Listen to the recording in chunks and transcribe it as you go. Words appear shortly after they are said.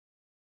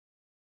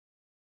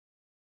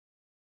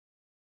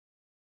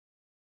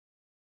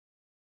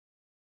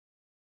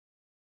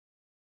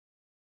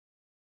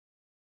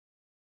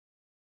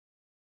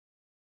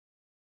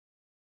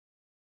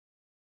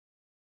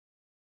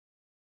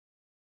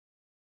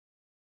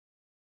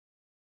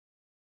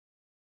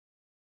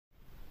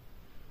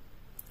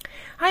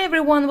Hi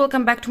everyone,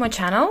 welcome back to my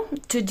channel.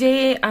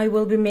 Today I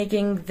will be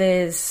making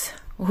this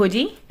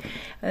hoodie,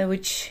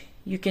 which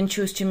you can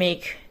choose to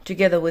make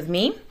together with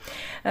me.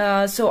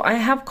 So I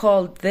have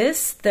called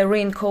this the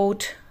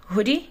Raincoat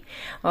hoodie.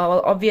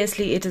 Well,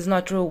 obviously it is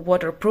not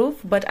waterproof,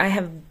 but I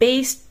have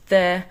based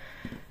the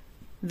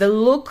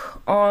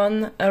look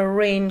on a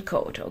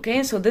raincoat.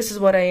 Okay, so this is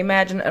what I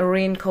imagine a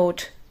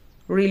raincoat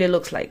really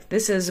looks like.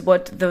 This is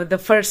what the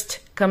first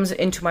comes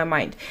into my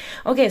mind.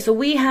 Okay, so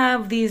we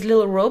have these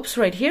little ropes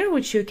right here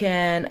which you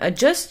can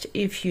adjust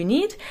if you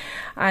need.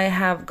 I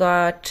have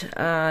got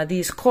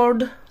these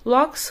cord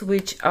locks,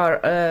 which are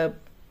a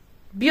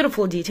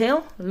beautiful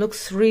detail.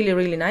 Looks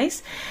really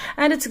nice,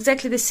 and it's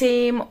exactly the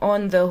same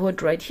on the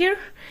hood right here.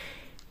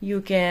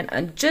 You can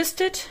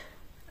adjust it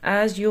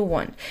as you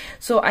want.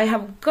 So I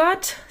have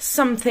got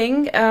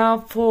something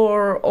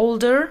for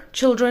older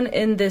children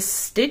in this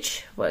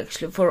stitch, well,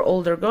 actually for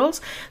older girls.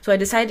 So I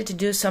decided to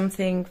do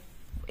something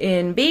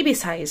in baby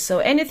size. So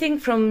anything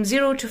from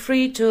 0 to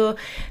 3 to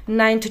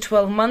 9 to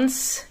 12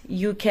 months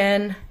you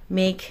can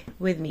make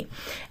with me.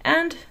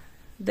 And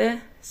the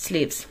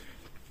sleeves.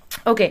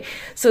 Okay,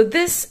 so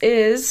this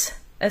is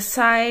a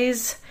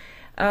size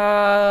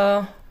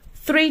 3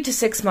 to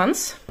 6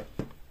 months.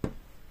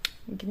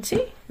 You can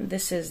see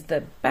this is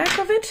the back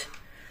of it.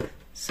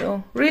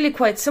 So really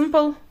quite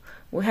simple.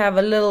 We have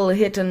a little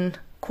hidden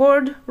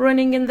cord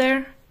running in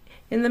there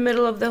in the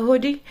middle of the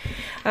hoodie.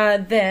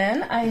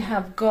 Then I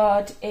have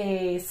got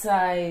a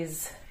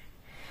size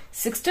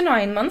 6 to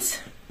 9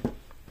 months.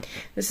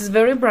 This is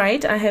very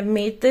bright. I have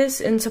made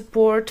this in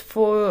support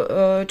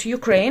for to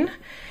Ukraine,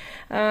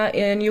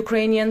 in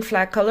Ukrainian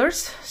flag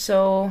colors.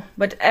 So,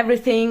 but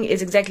everything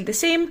is exactly the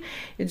same.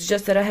 It's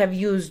just that I have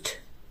used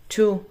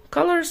two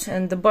colors,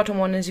 and the bottom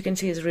one, as you can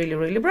see, is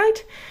really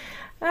bright,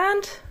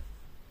 and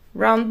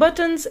round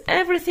buttons,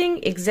 everything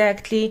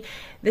exactly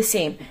the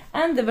same.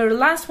 And the very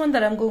last one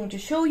that I'm going to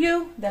show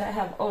you that I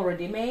have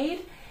already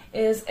made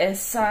is a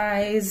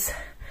size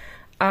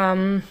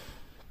 9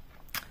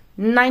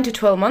 to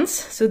 12 months.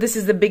 So this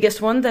is the biggest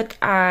one that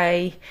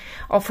I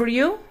offer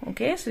you.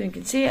 Okay, so you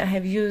can see I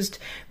have used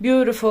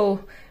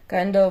beautiful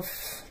kind of,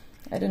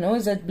 I don't know,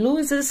 is that blue?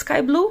 Is it a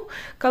sky blue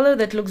color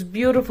that looks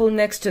beautiful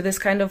next to this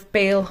kind of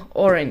pale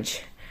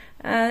orange,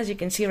 as you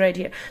can see right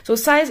here. So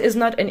size is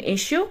not an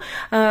issue.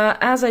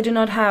 As I do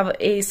not have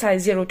a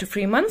size 0 to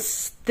 3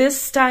 months,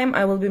 this time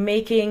I will be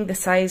making the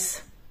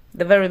size,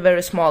 the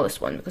very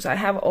smallest one, because I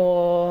have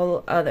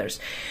all others.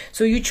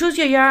 So you choose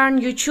your yarn,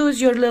 you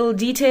choose your little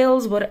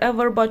details,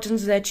 whatever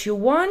buttons that you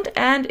want.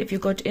 And if you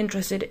got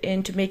interested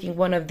into making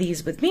one of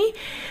these with me,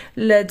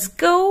 let's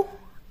go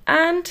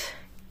and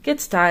get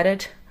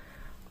started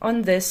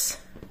on this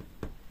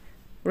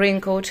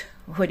raincoat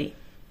hoodie.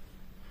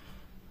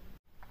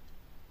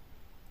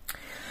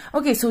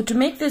 Okay, so to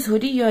make this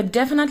hoodie, you are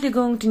definitely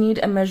going to need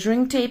a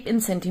measuring tape in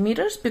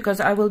centimeters, because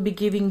I will be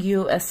giving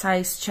you a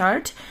size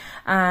chart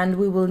and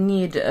we will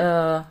need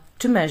to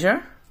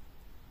measure.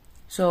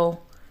 So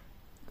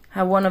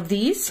have one of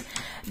these.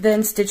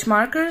 Then stitch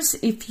markers.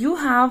 If you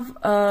have,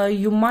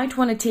 you might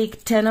want to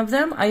take 10 of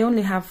them. I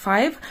only have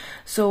 5,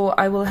 so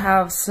I will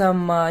have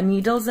some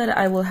needles that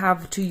I will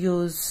have to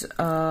use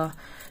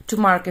to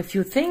mark a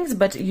few things,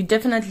 but you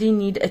definitely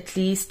need at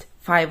least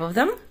 5 of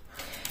them.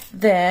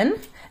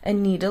 Then a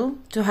needle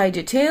to hide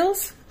your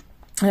tails,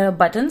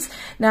 buttons.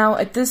 Now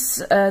at this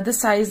the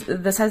size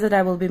that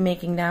I will be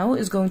making now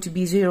is going to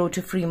be 0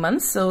 to 3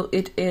 months, so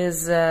it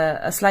is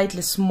a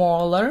slightly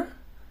smaller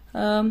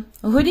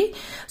hoodie.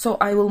 So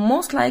I will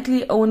most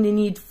likely only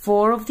need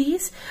 4 of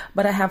these,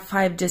 but I have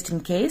 5 just in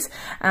case.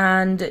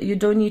 And you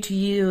don't need to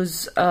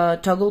use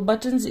toggle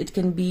buttons. It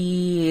can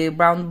be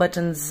brown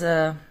buttons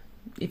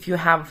if you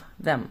have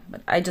them,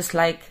 but I just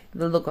like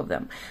the look of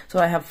them. So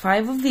I have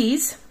 5 of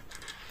these.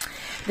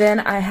 Then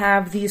I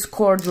have these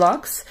cord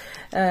locks.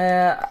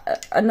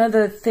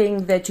 Another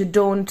thing that you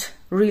don't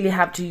really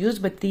have to use,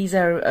 but these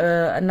are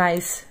a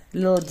nice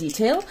little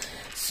detail.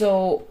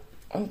 So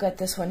I've got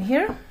this one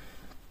here.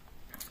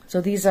 So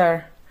these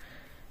are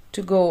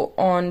to go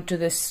on to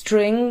the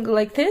string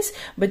like this,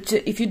 but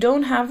if you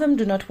don't have them,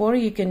 do not worry,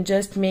 you can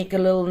just make a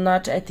little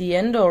knot at the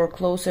end or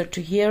closer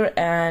to here,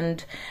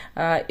 and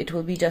it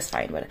will be just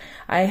fine. But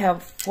I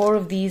have 4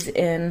 of these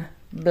in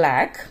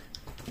black.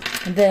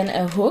 Then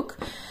a hook,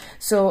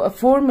 so a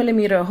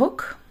 4mm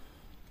hook,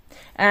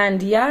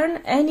 and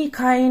yarn, any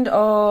kind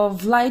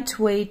of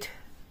lightweight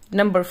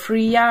number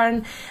 3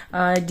 yarn,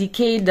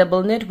 DK,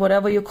 double knit,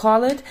 whatever you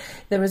call it.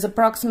 There is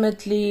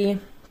approximately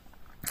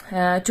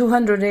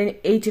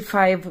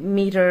 285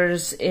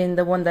 meters in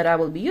the one that I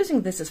will be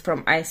using. This is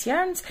from Ice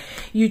Yarns.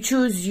 You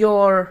choose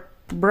your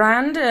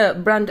brand.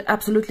 Brand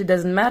absolutely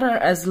doesn't matter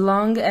as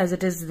long as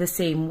it is the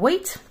same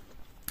weight,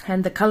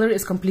 and the color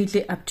is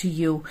completely up to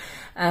you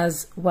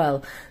as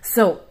well.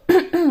 So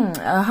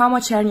how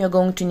much yarn you're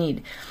going to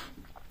need.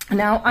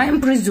 Now I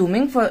am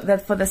presuming for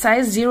the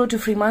size 0 to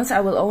 3 months I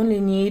will only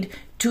need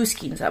 2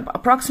 skeins,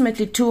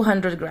 approximately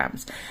 200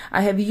 grams.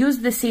 I have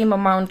used the same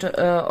amount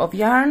of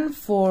yarn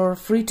for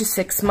 3 to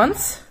 6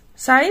 months,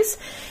 size.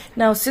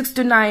 Now 6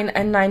 to 9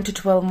 and 9 to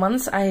 12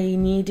 months, I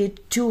needed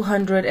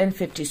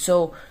 250.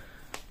 So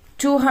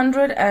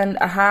 200 and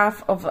a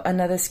half of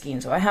another skein.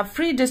 So I have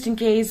 3 just in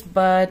case,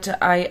 but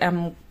I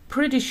am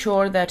pretty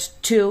sure that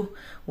 2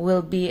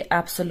 will be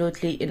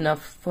absolutely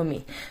enough for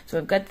me. So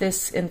I've got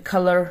this in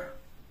color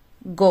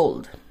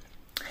gold.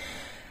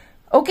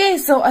 Okay,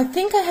 so I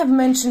think I have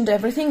mentioned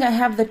everything. I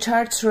have the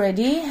charts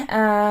ready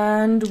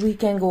and we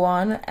can go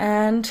on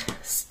and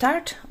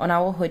start on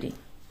our hoodie.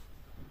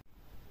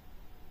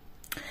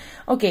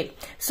 Okay,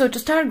 so to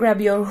start,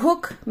 grab your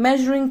hook,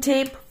 measuring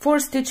tape, 4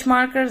 stitch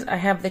markers. I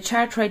have the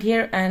chart right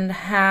here and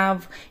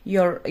have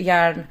your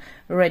yarn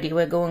ready.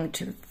 We're going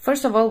to,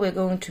 first of all, we're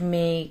going to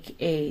make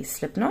a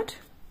slip knot.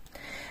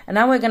 And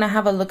now we're going to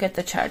have a look at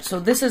the chart. So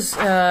this is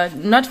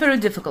not very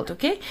difficult,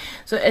 okay?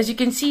 So as you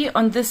can see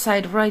on this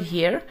side right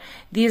here,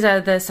 these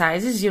are the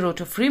sizes 0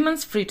 to 3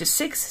 months, 3 to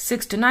 6,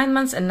 6 to 9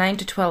 months, and 9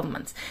 to 12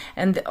 months.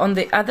 And on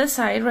the other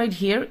side right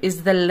here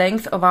is the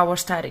length of our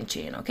starting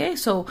chain, okay?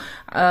 So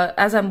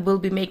as I will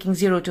be making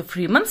 0 to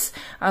 3 months,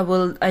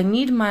 I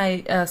need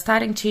my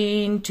starting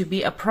chain to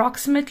be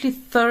approximately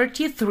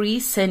 33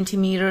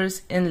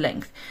 centimeters in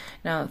length.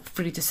 Now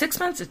 3 to 6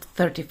 months, it's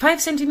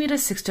 35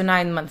 centimeters, 6 to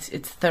 9 months,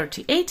 it's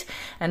 38,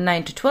 and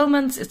 9 to 12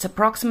 months, it's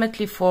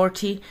approximately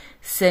 40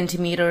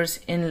 centimeters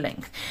in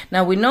length.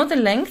 Now we know the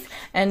length,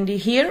 and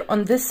here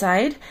on this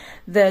side,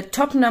 the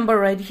top number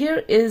right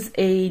here is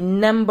a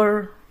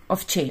number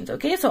of chains,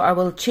 okay? So I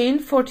will chain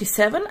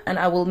 47 and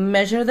I will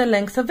measure the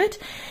length of it.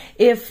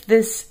 If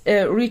this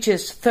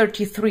reaches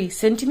 33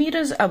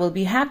 centimeters, I will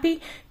be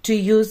happy to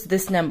use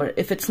this number.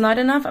 If it's not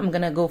enough, I'm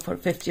gonna go for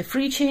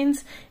 53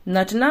 chains.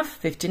 Not enough,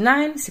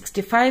 59,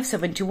 65,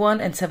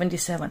 71, and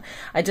 77.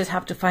 I just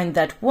have to find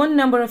that one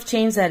number of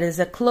chains that is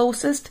the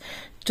closest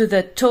to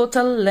the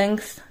total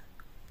length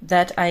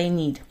that I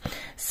need.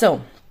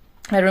 So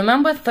I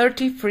remember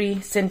 33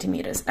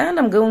 centimeters and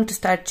I'm going to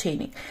start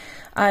chaining.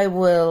 I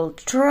will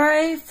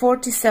try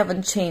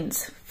 47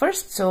 chains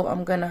first, so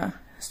I'm gonna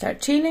start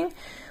chaining.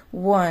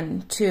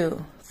 1,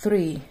 2,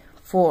 3,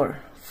 4,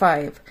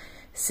 5,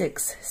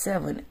 6,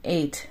 7,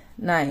 8,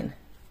 9,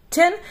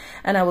 10,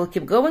 and I will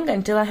keep going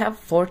until I have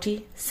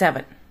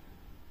 47.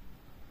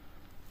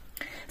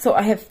 So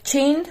I have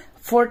chained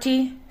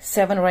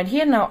 47 right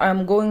here. Now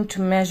I'm going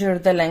to measure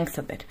the length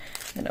of it.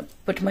 I'm gonna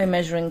put my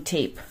measuring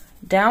tape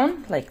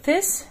down like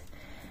this.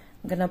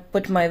 I'm gonna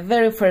put my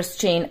very first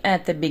chain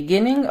at the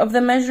beginning of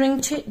the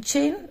measuring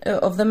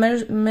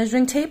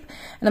measuring tape,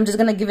 and I'm just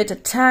gonna give it a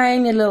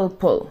tiny little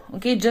pull,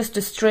 okay, just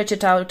to stretch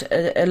it out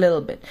a little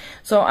bit.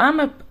 So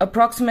I'm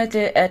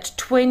approximately at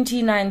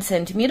 29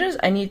 centimeters.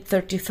 I need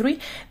 33.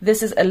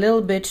 This is a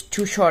little bit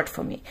too short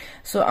for me,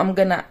 so I'm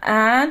gonna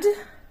add.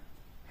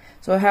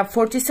 So I have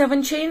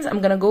 47 chains.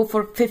 I'm gonna go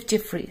for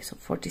 53. So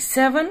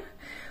 47,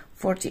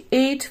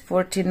 48,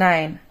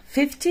 49,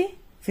 50.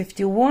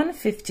 51,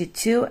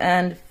 52,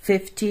 and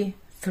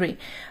 53.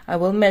 I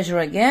will measure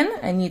again.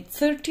 I need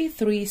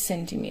 33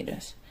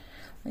 centimeters.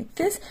 Like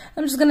this.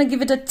 I'm just going to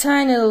give it a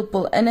tiny little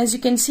pull. And as you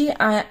can see,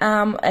 I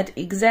am at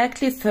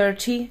exactly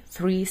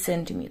 33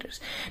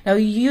 centimeters. Now,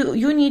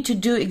 you need to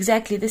do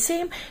exactly the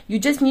same. You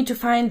just need to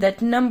find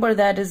that number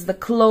that is the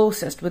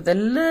closest with a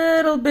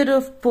little bit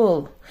of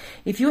pull.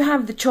 If you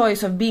have the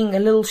choice of being a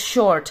little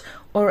short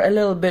or a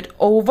little bit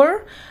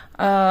over,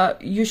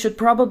 you should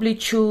probably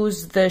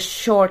choose the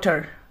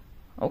shorter.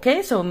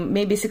 Okay, so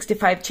maybe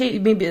 65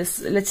 chain, maybe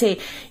let's say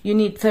you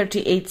need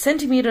 38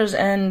 centimeters,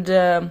 and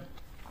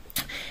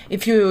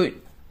if you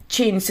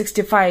chain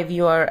 65,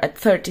 you are at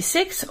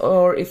 36,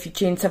 or if you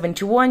chain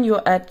 71,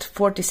 you're at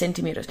 40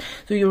 centimeters.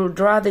 So you would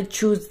rather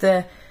choose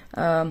the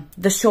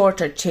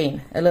shorter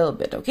chain a little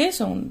bit. Okay,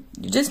 so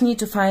you just need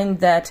to find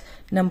that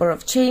number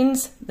of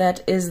chains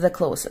that is the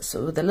closest.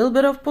 So with a little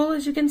bit of pull,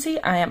 as you can see,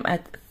 I am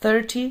at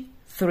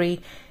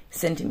 33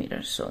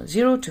 centimeters, so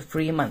 0 to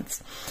 3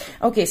 months.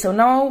 Okay, so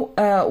now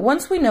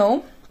once we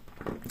know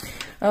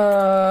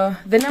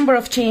the number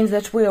of chains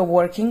that we are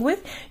working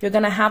with, you're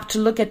gonna have to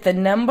look at the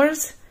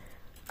numbers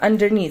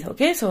underneath.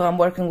 Okay, so I'm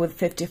working with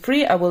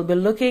 53. I will be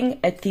looking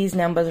at these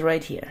numbers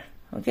right here.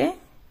 Okay,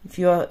 if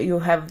you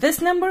have this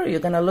number, you're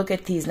gonna look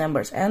at these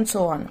numbers, and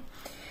so on.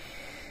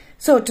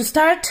 So to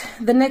start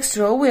the next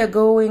row, we are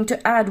going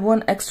to add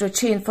 1 extra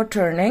chain for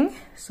turning.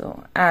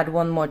 So add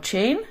 1 more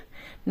chain.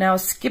 Now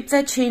skip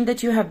that chain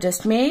that you have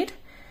just made,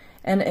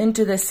 and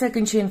into the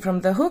second chain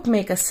from the hook,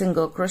 make a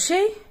single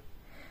crochet,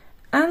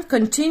 and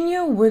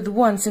continue with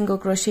 1 single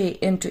crochet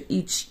into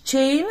each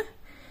chain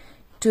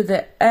to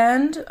the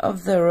end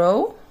of the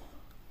row.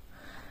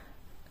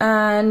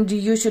 And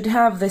you should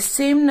have the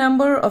same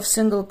number of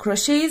single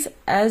crochets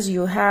as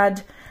you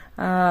had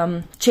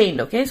chained.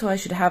 Okay, so I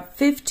should have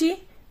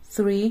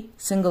 53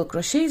 single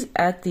crochets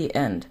at the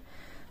end.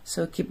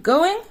 So keep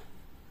going.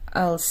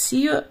 I'll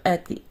see you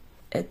at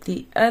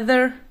the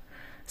other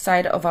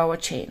side of our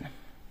chain.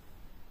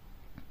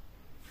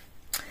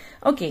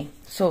 Okay,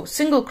 so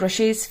single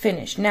crochets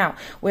finished. Now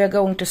we are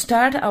going to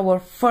start our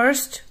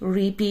first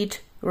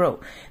repeat row.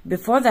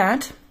 Before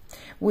that,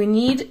 we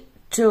need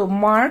to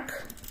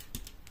mark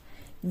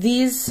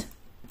these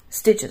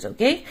stitches.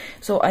 Okay,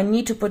 so I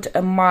need to put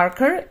a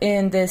marker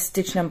in the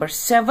stitch number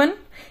 7,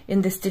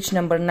 in the stitch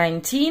number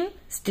 19,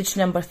 stitch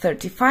number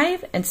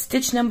 35, and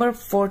stitch number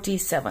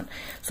 47.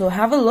 So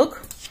have a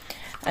look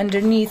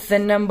underneath the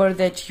number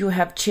that you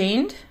have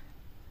chained,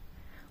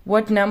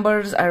 what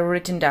numbers are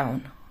written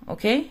down.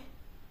 Okay,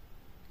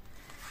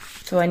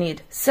 so I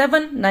need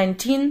 7,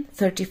 19,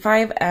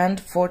 35, and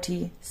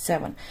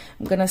 47.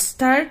 I'm gonna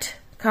start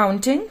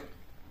counting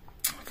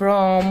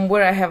from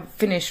where I have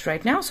finished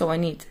right now. So I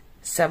need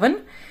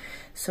 7.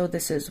 So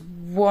this is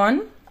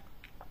 1,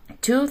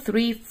 2,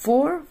 3,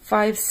 4,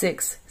 5,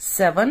 6,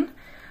 7.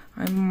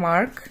 I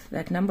mark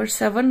that number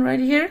 7 right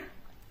here.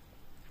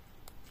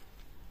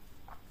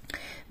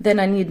 Then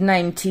I need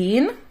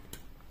 19.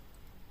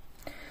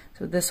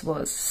 So this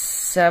was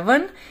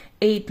 7,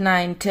 8,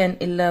 9, 10,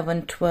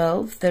 11,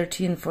 12,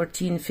 13,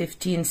 14,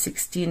 15,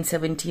 16,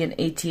 17,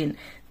 18.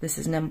 This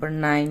is number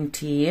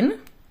 19.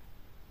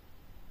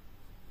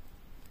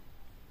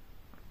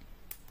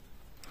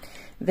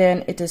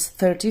 Then it is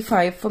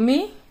 35 for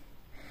me.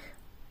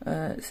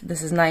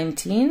 This is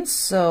 19.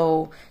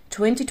 So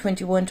 20,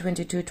 21,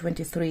 22,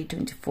 23,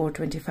 24,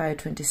 25,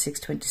 26,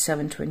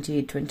 27,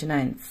 28,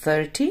 29,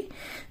 30,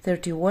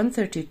 31,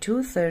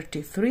 32,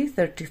 33,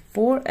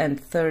 34, and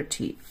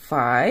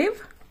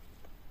 35.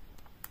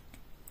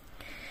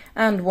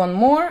 And one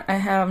more, I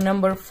have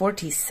number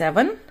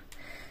 47.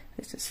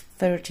 This is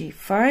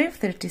 35,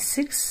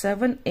 36,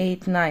 7,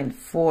 8, 9,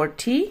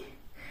 40,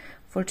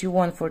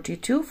 41,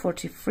 42,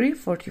 43,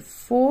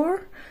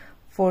 44,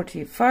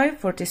 45,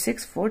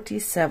 46,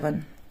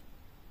 47.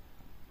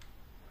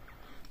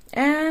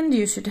 And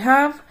you should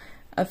have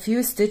a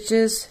few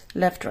stitches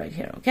left right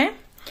here. Okay,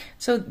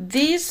 so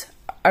these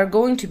are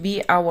going to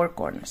be our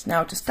corners.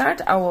 Now to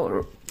start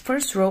our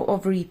first row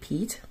of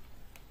repeat,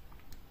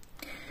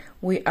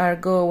 we are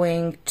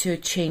going to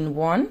chain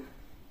 1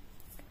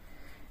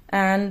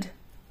 and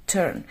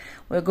turn.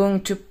 We're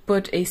going to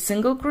put a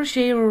single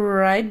crochet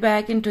right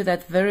back into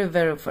that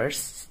very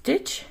first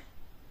stitch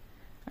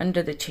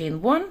under the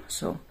chain 1.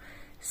 So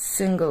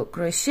single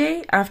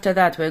crochet. After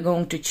that we're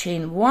going to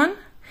chain 1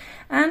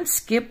 and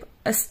skip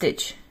a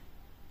stitch,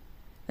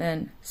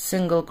 then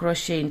single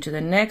crochet into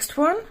the next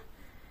one,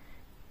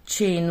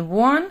 chain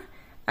 1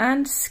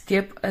 and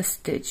skip a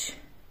stitch,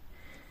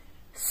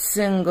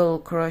 single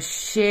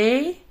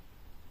crochet,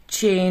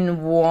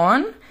 chain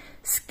 1,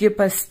 skip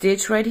a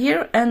stitch right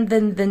here, and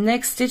then the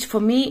next stitch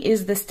for me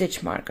is the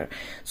stitch marker.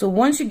 So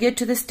once you get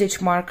to the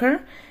stitch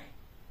marker,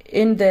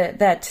 in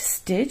that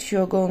stitch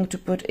you're going to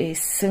put a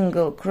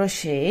single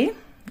crochet.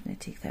 Let me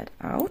take that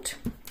out.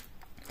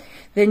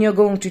 Then you're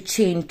going to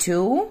chain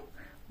 2,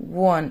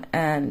 1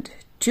 and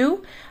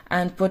 2,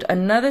 and put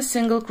another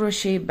single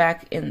crochet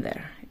back in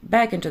there,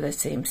 back into the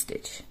same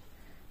stitch.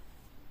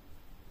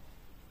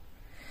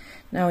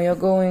 Now you're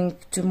going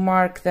to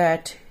mark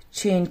that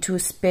chain 2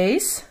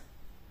 space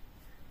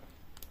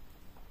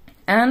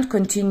and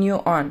continue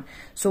on.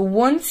 So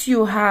once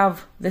you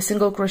have the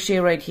single crochet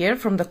right here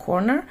from the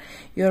corner,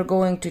 you're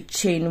going to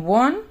chain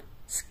 1,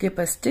 skip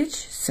a stitch,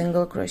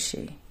 single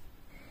crochet,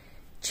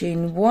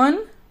 chain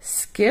 1,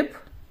 skip,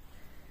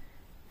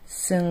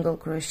 single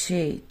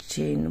crochet,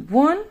 chain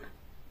 1,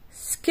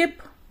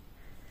 skip,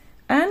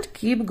 and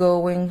keep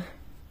going.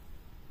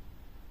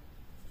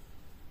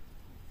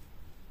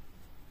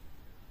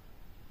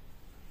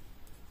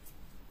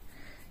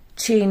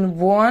 Chain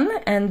 1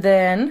 and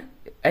then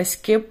I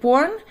skip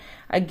 1.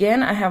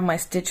 Again I have my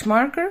stitch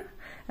marker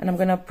and I'm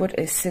gonna put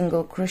a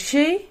single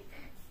crochet,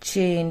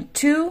 chain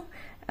 2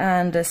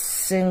 and a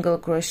single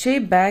crochet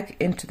back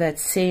into that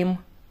same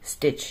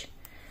stitch.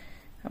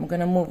 I'm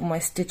gonna move my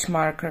stitch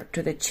marker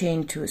to the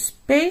chain 2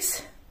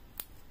 space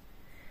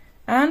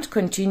and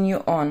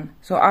continue on.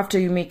 So after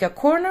you make a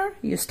corner,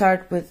 you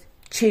start with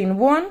chain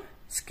 1,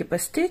 skip a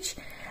stitch,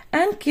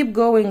 and keep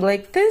going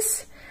like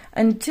this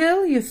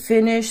until you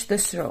finish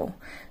this row.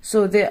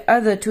 So the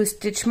other 2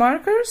 stitch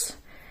markers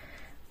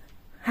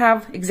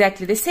have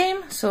exactly the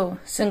same. So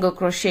single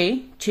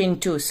crochet, chain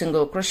 2,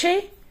 single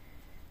crochet,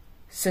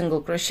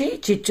 single crochet,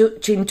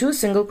 chain 2,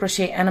 single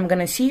crochet, and I'm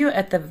gonna see you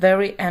at the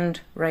very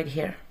end right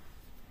here.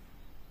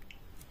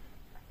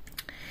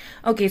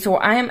 Okay, so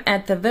I am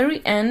at the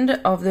very end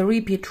of the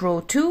repeat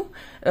row 2,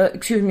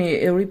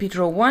 repeat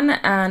row 1,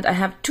 and I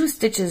have 2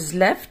 stitches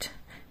left.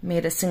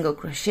 Made a single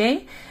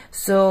crochet,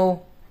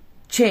 so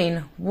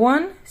chain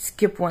 1,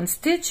 skip 1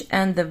 stitch,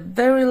 and the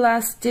very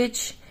last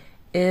stitch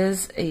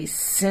is a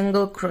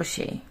single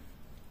crochet,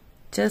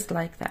 just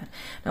like that.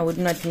 Now we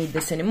do not need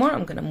this anymore.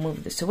 I'm gonna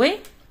move this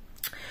away.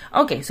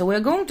 Okay, so we're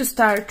going to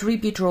start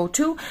repeat row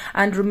 2,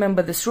 and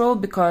remember this row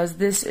because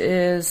this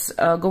is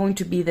going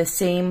to be the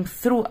same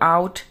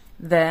throughout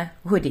the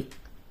hoodie.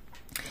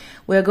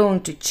 We're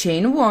going to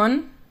chain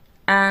 1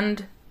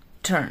 and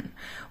turn.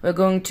 We're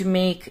going to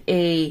make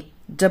a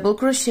double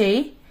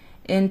crochet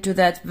into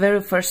that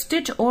very first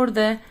stitch or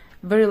the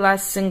very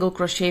last single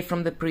crochet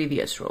from the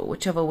previous row,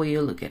 whichever way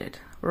you look at it,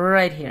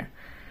 right here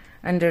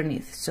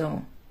underneath.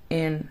 So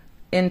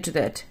into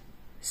that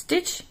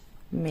stitch,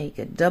 make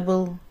a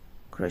double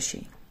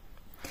crochet.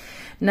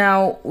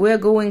 Now we're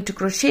going to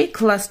crochet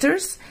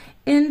clusters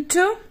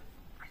into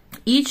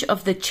each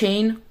of the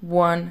chain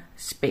 1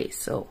 space.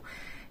 So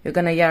you're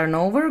gonna yarn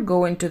over,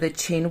 go into the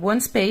chain 1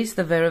 space,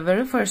 the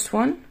very first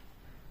one,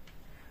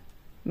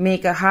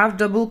 make a half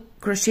double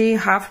crochet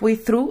halfway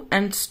through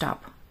and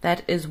stop.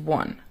 That is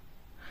 1.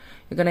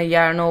 You're gonna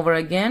yarn over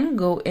again,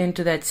 go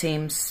into that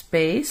same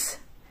space,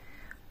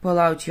 pull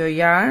out your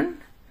yarn,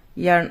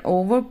 yarn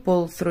over,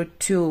 pull through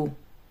 2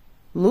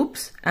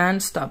 loops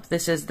and stop.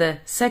 This is the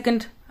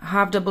second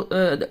half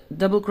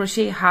double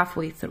crochet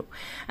halfway through.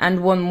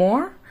 And 1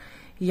 more,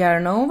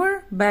 yarn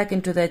over, back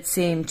into that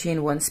same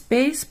chain 1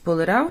 space, pull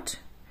it out,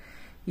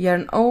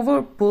 yarn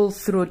over, pull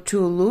through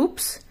 2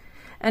 loops,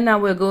 and now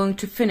we're going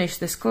to finish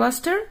this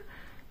cluster,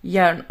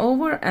 yarn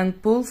over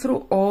and pull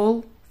through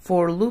all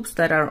 4 loops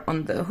that are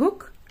on the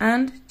hook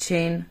and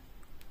chain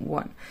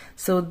 1.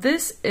 So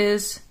this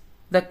is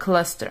the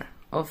cluster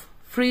of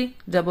free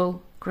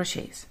double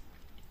crochets.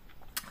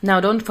 Now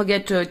don't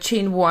forget to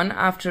chain 1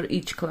 after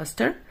each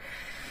cluster.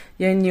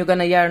 Then you're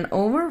gonna yarn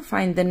over,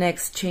 find the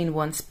next chain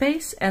 1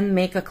 space and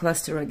make a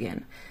cluster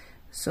again.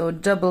 So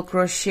double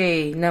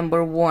crochet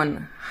number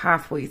 1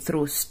 halfway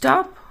through,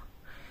 stop,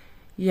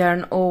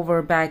 yarn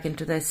over, back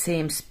into the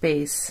same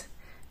space,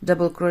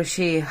 double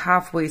crochet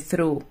halfway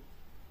through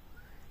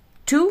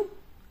 2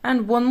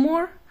 and 1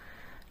 more,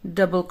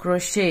 double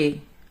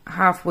crochet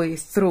halfway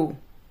through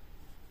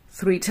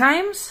 3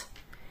 times,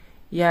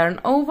 yarn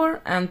over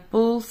and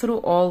pull through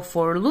all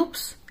 4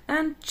 loops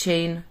and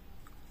chain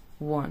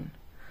 1.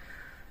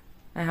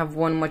 I have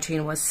 1 more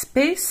chain 1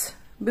 space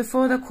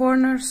before the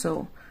corner,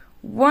 so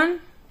 1,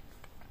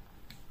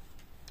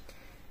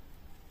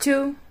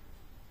 2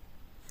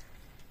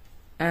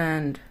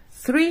 and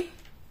 3,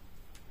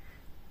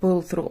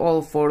 pull through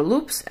all 4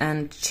 loops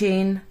and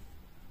chain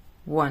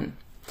 1.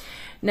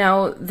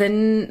 Now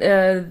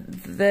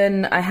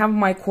then I have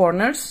my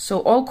corners, so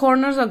all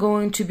corners are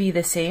going to be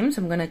the same.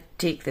 So I'm going to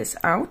take this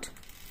out.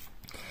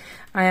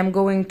 I am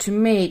going to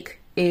make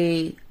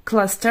a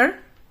cluster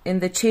in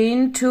the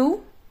chain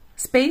 2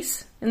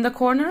 space in the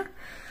corner.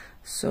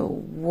 So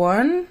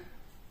 1,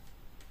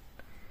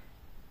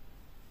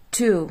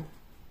 2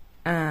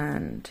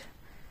 and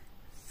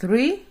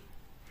 3,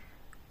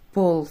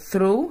 pull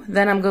through,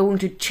 then I'm going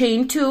to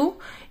chain 2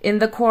 in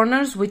the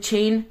corners with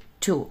chain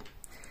 2.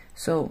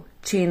 So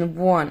chain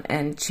 1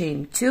 and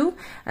chain 2,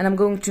 and I'm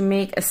going to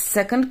make a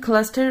second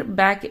cluster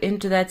back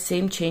into that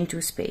same chain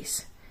 2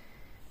 space.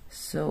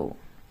 So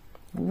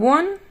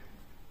 1,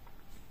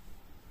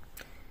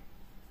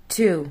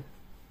 2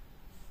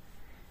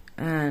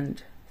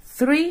 and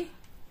 3,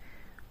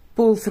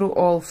 pull through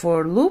all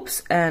 4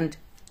 loops and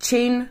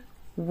chain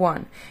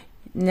 1.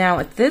 Now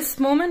at this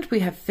moment we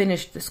have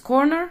finished this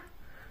corner.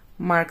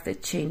 Mark the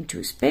chain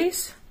 2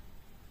 space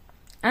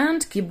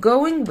and keep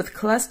going with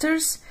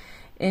clusters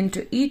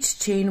into each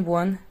chain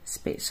 1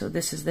 space. So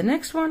this is the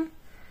next one.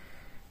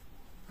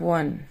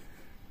 1,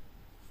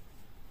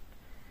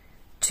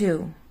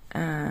 2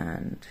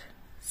 and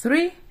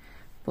 3,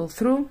 pull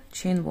through,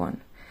 chain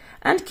 1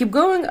 and keep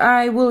going.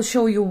 I will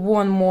show you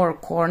 1 more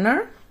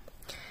corner.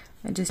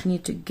 I just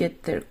need to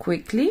get there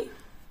quickly.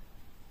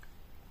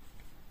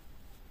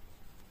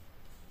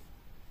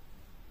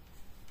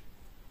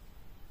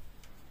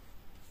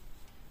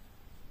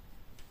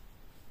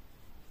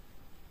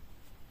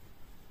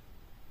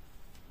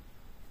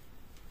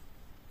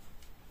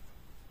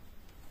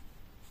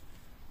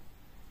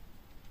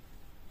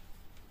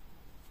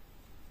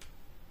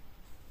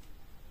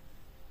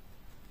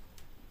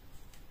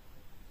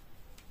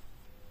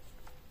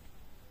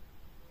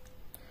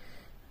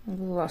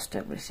 Lost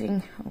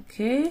everything.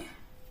 Okay,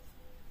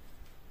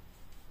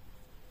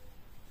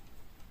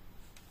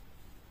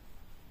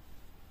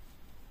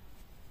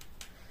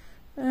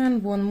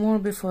 and 1 more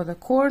before the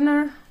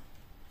corner.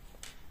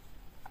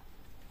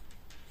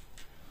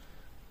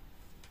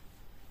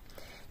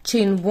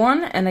 Chain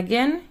 1 and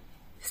again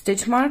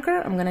stitch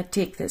marker. I'm gonna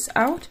take this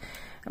out.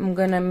 I'm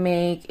gonna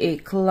make a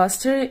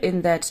cluster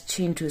in that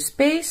chain 2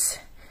 space.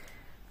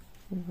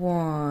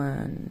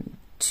 1,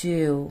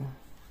 2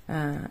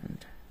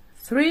 and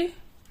 3,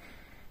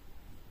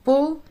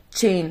 pull,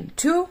 chain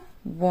 2,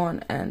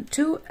 1 and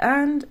 2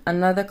 and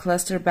another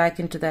cluster back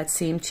into that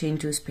same chain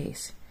 2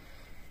 space.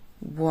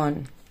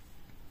 1,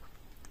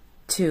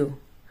 2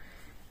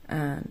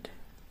 and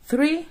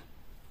 3,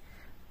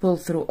 pull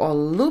through all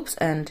loops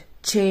and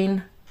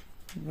chain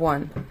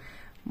 1.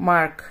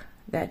 Mark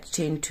that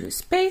chain 2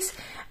 space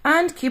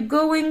and keep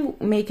going,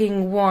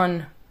 making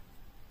 1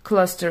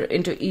 cluster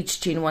into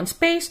each chain 1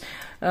 space,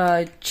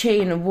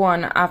 chain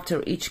 1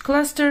 after each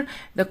cluster.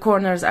 The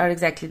corners are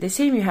exactly the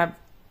same. You have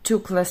 2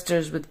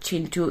 clusters with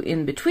chain 2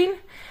 in between,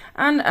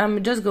 and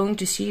I'm just going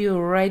to see you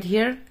right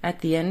here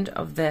at the end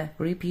of the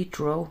repeat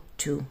row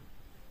 2.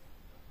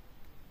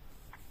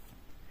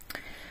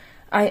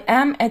 I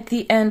am at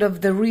the end of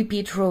the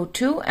repeat row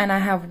 2 and I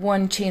have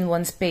 1 chain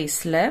 1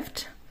 space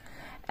left,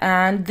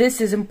 and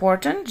this is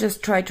important,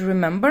 just try to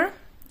remember.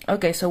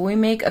 Okay, so we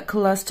make a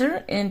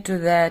cluster into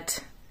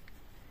that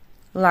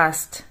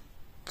last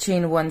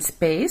chain 1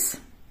 space,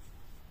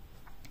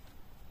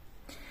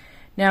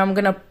 Now I'm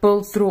gonna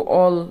pull through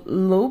all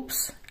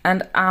loops,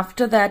 and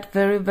after that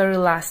very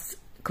last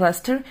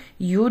cluster,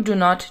 you do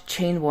not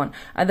chain one,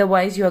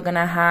 otherwise you are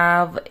gonna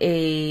have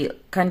a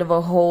kind of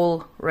a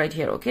hole right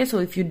here. Okay, so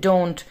if you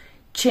don't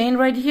chain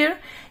right here,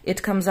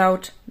 it comes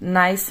out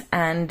nice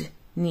and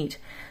neat.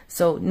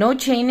 So no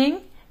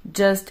chaining,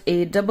 just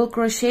a double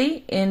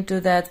crochet into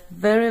that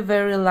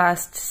very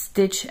last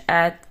stitch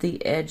at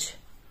the edge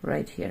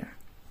right here.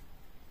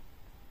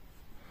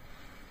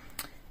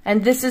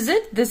 And this is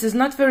it. This is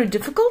not very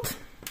difficult.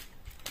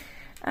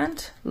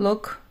 And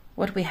look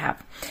what we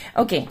have.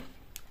 Okay,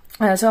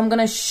 so I'm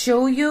gonna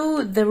show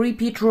you the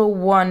repeat row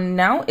 1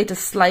 now. It is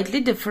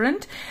slightly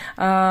different.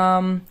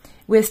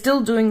 We're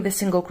still doing the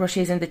single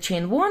crochets in the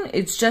chain 1.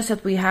 It's just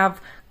that we have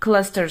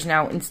clusters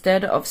now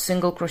instead of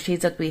single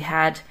crochets that we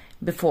had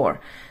before.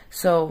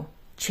 So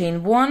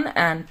chain 1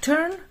 and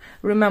turn.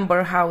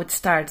 Remember how it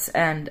starts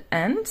and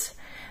ends.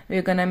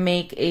 We're gonna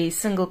make a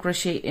single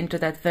crochet into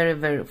that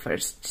very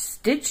first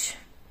stitch.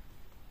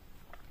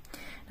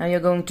 Now you're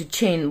going to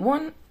chain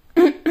 1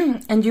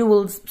 and you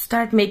will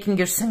start making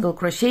your single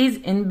crochets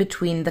in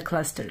between the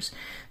clusters.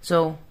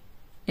 So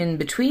in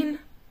between,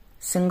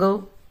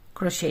 single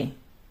crochet.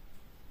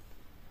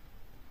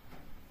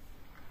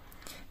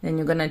 Then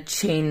you're gonna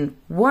chain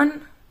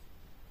 1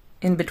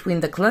 in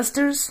between the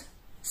clusters,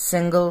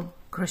 single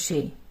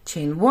crochet,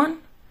 chain 1,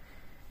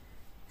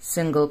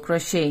 single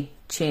crochet,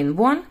 chain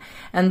 1,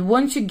 and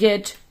once you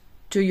get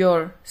to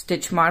your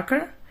stitch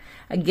marker,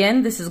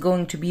 again this is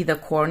going to be the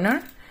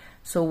corner,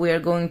 so we are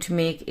going to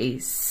make a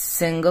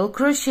single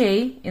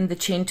crochet in the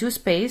chain 2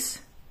 space,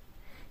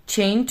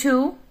 chain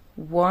 2,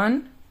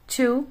 1,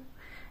 2,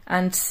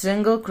 and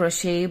single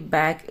crochet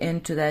back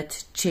into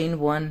that chain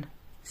 1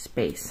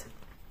 space.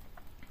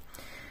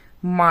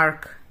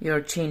 Mark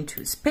your chain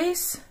 2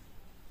 space,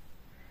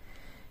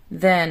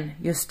 then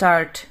you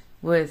start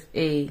with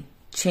a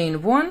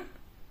chain 1,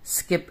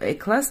 skip a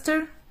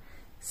cluster,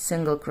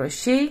 single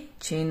crochet,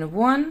 chain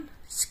 1,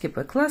 skip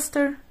a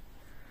cluster,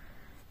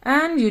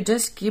 and you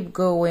just keep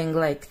going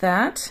like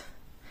that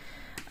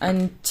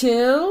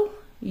until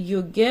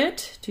you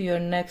get to your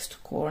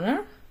next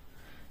corner.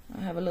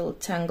 I have a little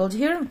tangled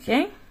here.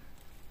 Okay,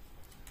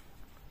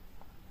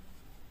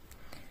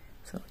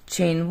 so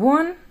chain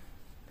 1,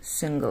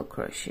 single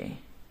crochet,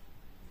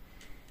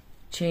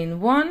 chain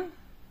 1,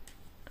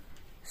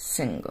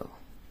 single,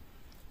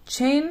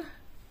 chain,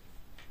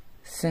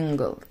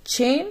 single,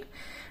 chain,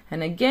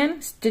 and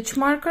again stitch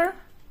marker,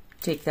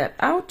 take that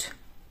out,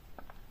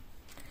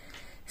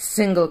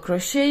 single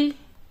crochet,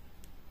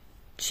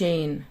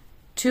 chain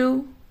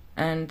 2,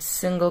 and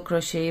single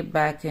crochet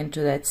back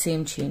into that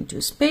same chain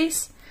 2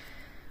 space,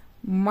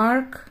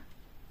 mark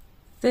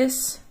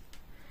this,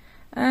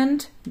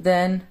 and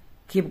then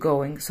keep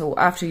going. So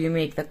after you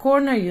make the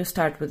corner, you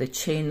start with a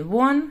chain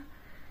 1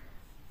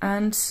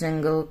 and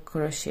single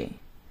crochet.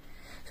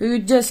 So you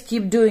just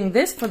keep doing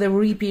this for the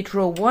repeat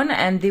row 1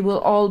 and they will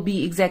all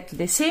be exactly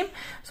the same.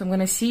 So I'm going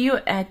to see you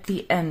at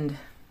the end.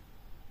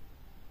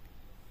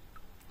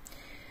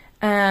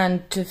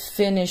 And to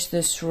finish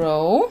this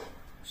row,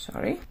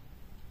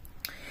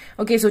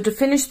 okay, so to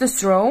finish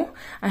this row,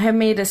 I have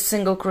made a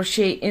single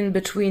crochet in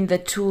between the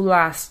 2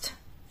 last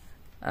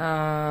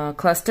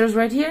clusters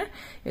right here.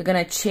 You're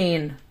gonna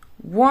chain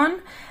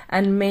 1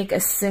 and make a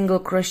single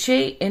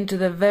crochet into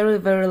the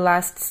very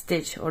last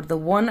stitch, or the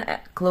one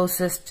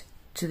closest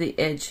to the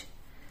edge,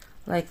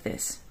 like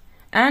this,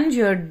 and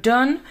you're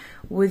done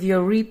with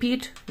your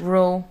repeat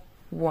row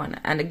 1.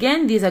 And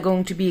again, these are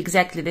going to be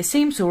exactly the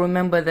same, so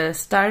remember the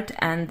start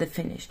and the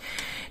finish.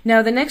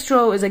 Now the next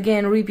row is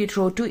again repeat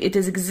row 2. It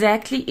is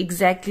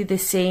exactly the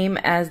same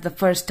as the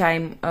first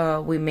time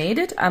we made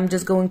it. I'm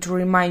just going to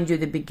remind you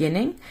the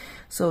beginning.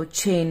 So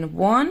chain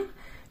 1,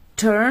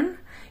 turn,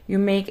 you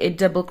make a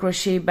double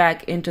crochet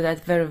back into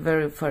that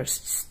very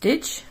first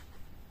stitch,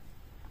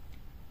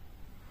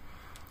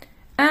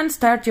 and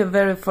start your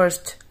very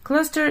first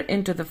cluster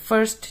into the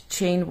first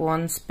chain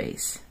 1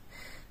 space.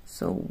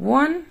 So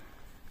 1,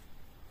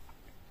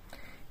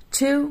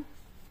 2,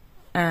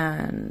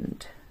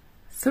 and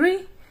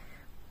 3,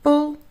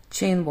 pull,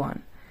 chain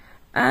 1,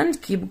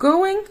 and keep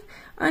going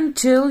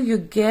until you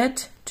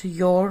get to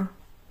your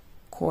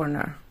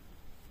corner.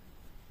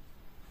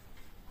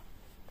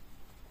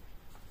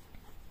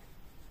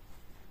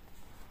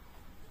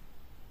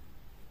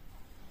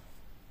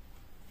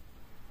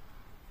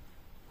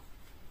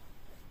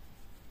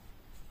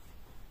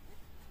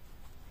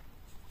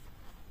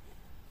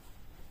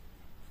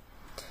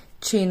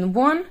 Chain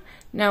 1.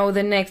 Now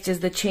the next is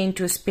the chain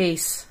 2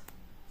 space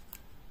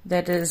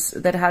that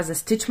has a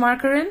stitch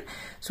marker in,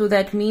 so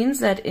that means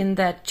that in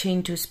that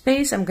chain 2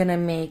 space I'm gonna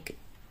make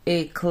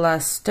a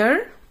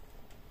cluster,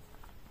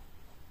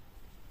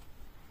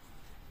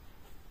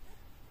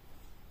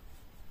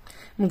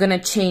 I'm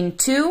gonna chain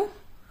 2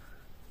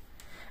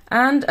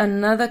 and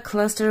another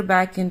cluster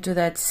back into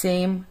that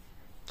same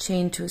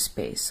chain 2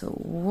 space. So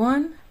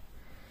 1,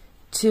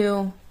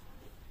 2,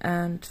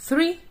 and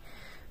 3,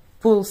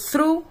 pull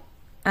through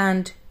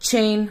and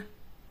chain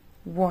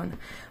 1,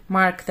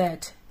 mark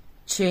that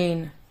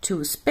chain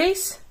 2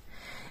 space,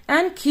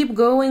 and keep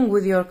going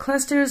with your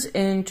clusters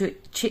into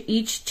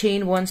each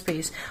chain 1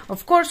 space.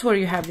 Of course, where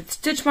you have the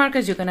stitch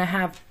markers, you're gonna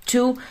have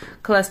 2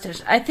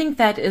 clusters. I think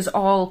that is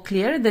all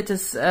clear. That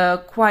is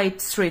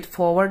quite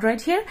straightforward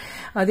right here.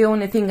 The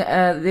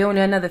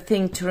only another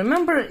thing to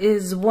remember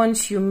is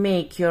once you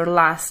make your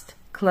last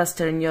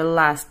cluster in your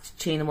last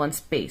chain 1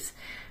 space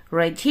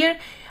right here,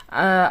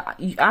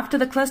 after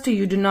the cluster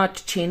you do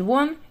not chain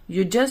 1,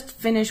 you just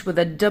finish with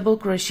a double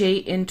crochet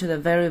into the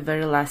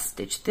very last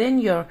stitch. Then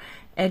your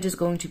edge is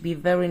going to be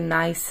very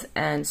nice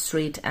and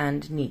straight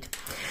and neat.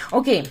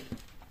 Okay,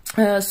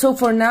 so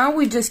for now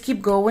we just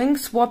keep going,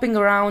 swapping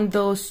around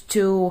those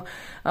two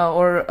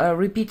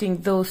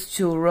repeating those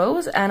 2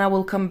 rows, and I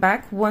will come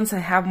back once I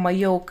have my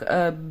yoke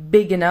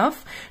big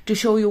enough to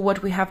show you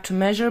what we have to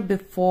measure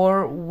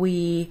before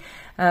we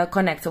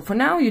connect. So for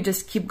now you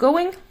just keep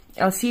going.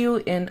 I'll see you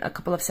in a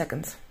couple of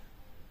seconds.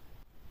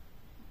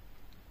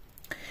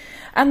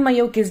 And my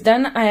yoke is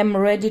done. I am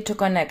ready to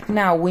connect.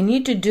 Now we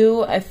need to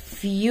do a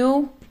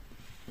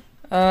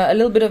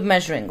little bit of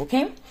measuring,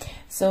 okay?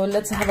 So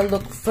let's have a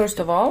look. First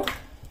of all,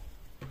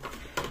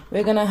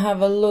 we're gonna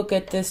have a look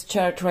at this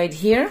chart right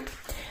here,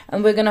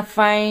 and we're gonna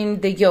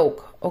find the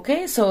yoke,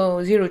 okay?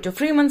 So 0 to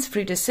 3 months,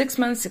 3 to 6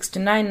 months, 6 to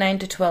 9, 9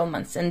 to 12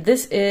 months, and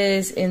this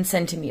is in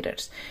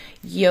centimeters.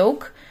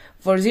 Yoke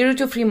for 0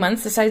 to 3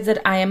 months, the size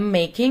that I am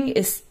making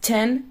is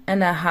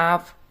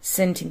 10.5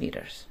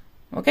 centimeters,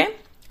 okay?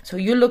 So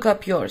you look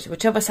up yours,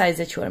 whichever size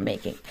that you are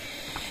making.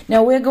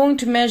 Now we're going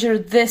to measure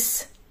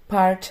this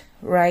part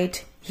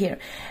right here.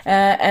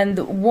 And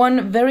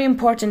one very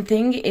important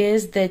thing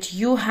is that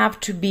you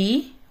have to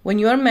be, when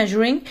you are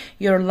measuring,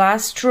 your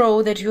last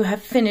row that you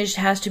have finished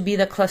has to be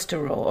the cluster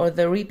row or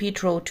the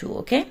repeat row too,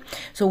 okay?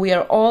 So we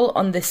are all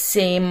on the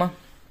same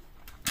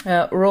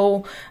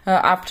row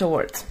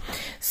afterwards.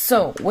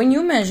 So when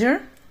you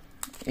measure,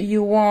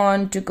 you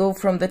want to go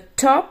from the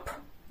top,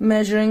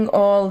 measuring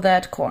all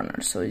that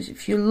corner. So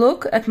if you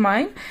look at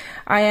mine,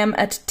 I am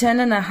at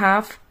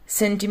 10.5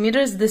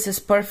 centimeters. This is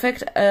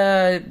perfect.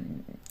 I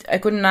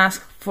couldn't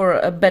ask for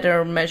a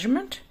better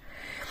measurement.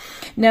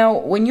 Now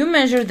when you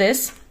measure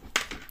this,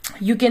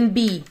 you can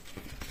be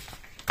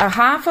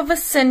 1/2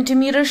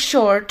 centimeter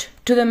short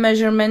to the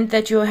measurement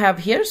that you have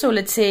here. So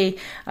let's say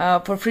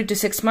for 3 to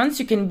 6 months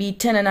you can be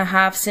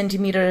 10.5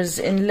 centimeters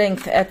in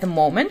length at the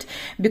moment,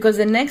 because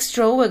the next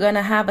row we're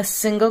gonna have a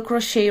single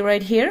crochet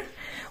right here,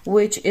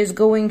 which is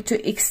going to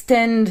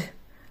extend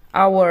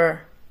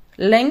our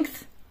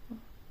length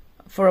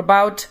for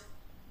about,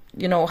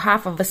 you know,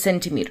 1/2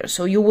 centimeter.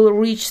 So you will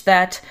reach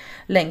that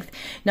length.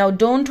 Now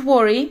don't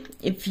worry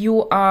if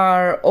you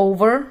are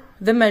over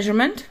the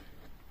measurement.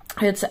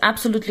 It's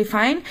absolutely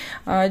fine,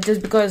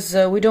 just because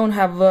we don't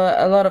have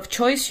a lot of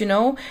choice, you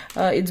know.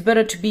 It's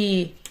better to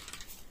be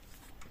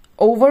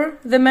over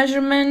the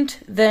measurement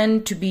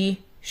than to be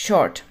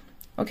short,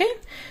 okay?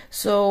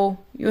 So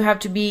you have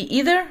to be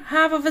either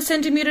 1/2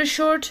 centimeter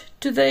short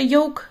to the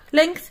yoke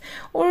length,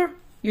 or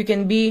you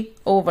can be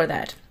over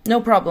that.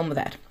 No problem with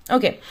that.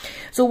 Okay,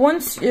 so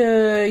once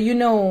you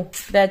know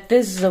that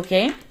this is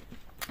okay,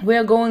 we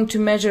are going to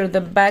measure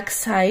the back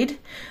side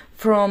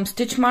from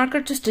stitch marker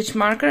to stitch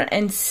marker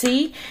and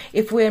see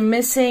if we're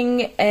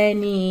missing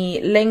any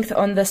length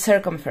on the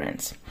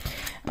circumference.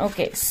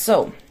 Okay,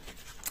 so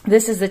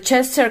this is the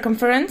chest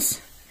circumference.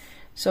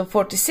 So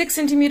 46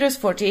 centimeters,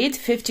 48,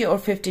 50, or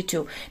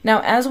 52. Now,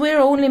 as we're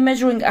only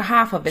measuring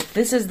 1/2 of it,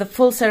 this is the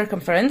full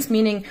circumference,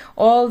 meaning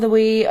all the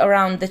way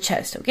around the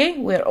chest, okay?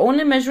 We're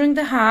only measuring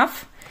the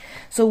 1/2,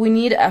 so we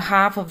need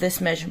 1/2 of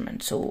this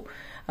measurement. So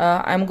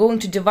I'm going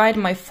to divide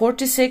my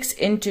 46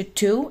 into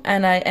 2,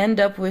 and I end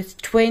up with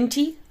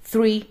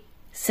 23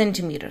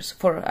 centimeters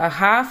for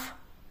 1/2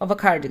 of a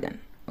cardigan.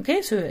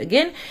 Okay, so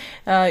again,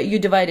 you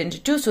divide into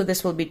 2, so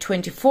this will be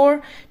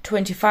 24,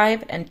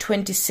 25, and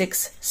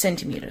 26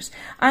 centimeters.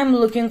 I'm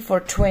looking for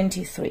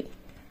 23.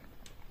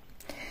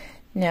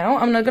 Now,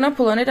 I'm not gonna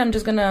pull on it, I'm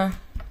just gonna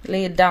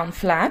lay it down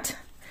flat,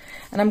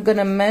 and I'm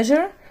gonna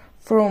measure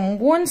from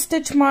one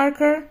stitch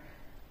marker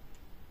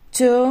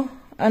to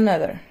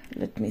another.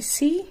 Let me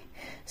see.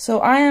 So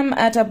I am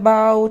at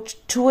about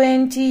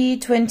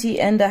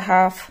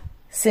 20.5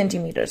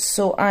 centimeters.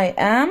 So I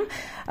am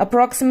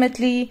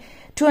approximately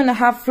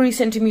 2.5, 3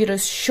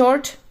 centimeters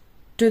short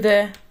to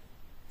the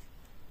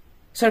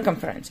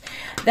circumference.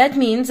 That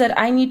means that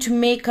I need to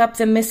make up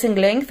the missing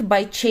length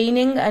by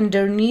chaining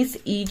underneath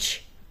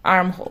each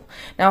armhole.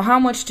 Now, how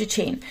much to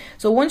chain?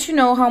 So once you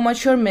know how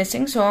much you're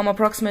missing, so I'm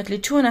approximately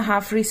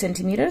 2.5, 3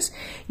 centimeters,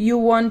 you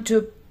want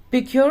to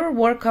pick your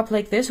work up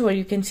like this, where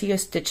you can see your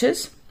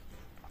stitches.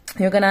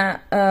 You're gonna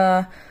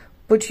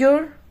put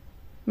your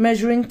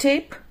measuring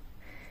tape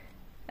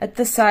at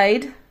the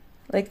side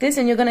like this,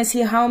 and you're gonna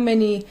see how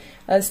many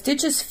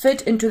stitches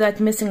fit into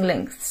that missing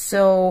length.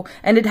 So,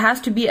 and it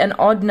has to be an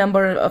odd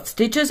number of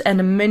stitches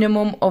and a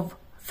minimum of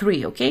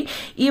 3, okay?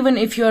 Even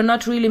if you're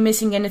not really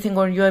missing anything,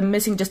 or you're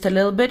missing just a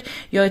little bit,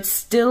 you're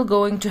still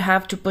going to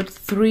have to put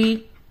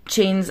 3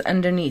 chains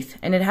underneath,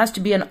 and it has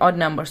to be an odd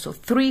number, so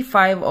 3,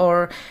 5,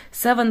 or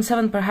 7.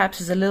 7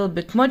 perhaps is a little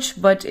bit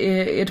much, but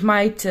it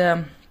might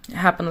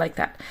happen like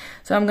that.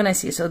 So I'm gonna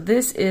see, so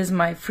this is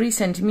my 3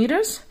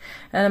 centimeters,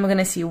 and I'm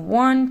gonna see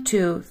 1,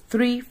 2,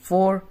 3,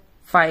 4,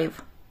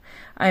 5.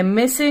 I'm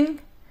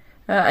missing,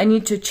 I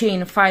need to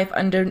chain 5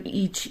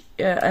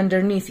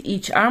 underneath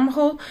each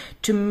armhole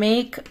to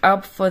make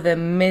up for the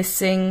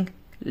missing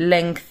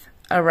length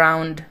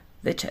around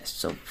the chest.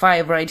 So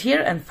 5 right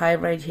here and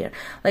 5 right here.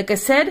 Like I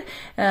said,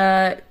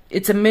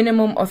 it's a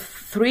minimum of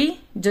 3,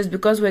 just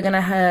because we're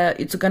gonna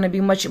it's gonna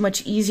be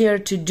much easier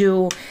to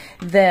do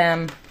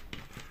the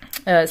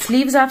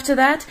sleeves after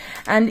that.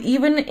 And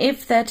even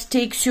if that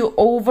takes you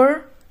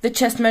over the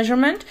chest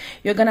measurement,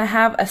 you're gonna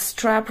have a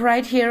strap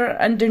right here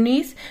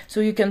underneath, so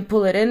you can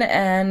pull it in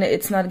and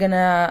it's not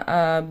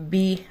gonna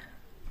be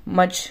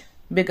much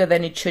bigger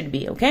than it should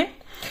be. Okay,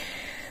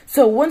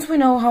 so once we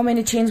know how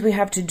many chains we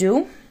have to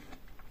do,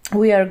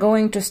 we are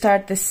going to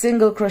start the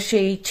single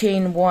crochet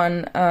chain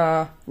 1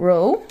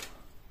 row.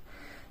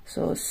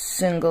 So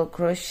single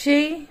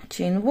crochet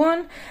chain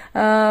 1.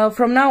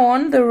 From now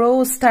on, the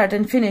rows start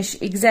and finish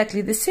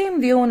exactly the same.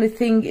 The only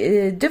thing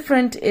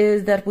different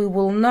is that we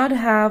will not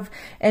have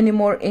any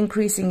more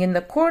increasing in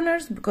the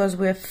corners, because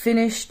we have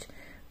finished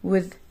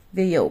with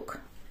the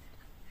yoke.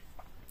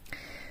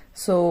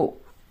 So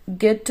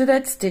get to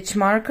that stitch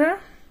marker.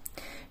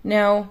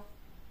 Now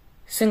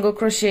single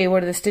crochet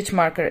where the stitch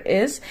marker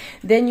is,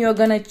 then you're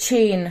gonna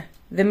chain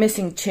the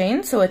missing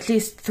chain, so at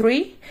least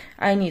 3.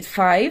 I need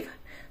 5.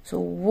 So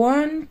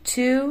 1,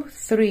 2,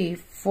 3,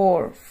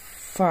 4,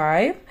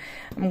 5.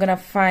 I'm gonna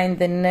find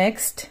the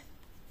next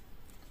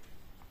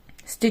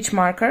stitch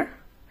marker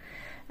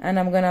and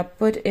I'm gonna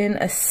put in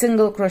a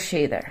single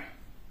crochet there.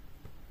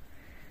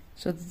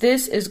 So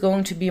this is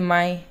going to be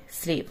my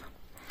sleeve.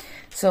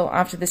 So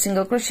after the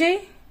single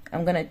crochet,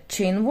 I'm gonna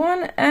chain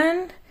 1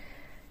 and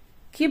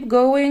keep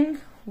going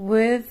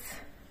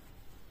with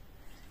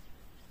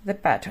the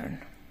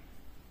pattern.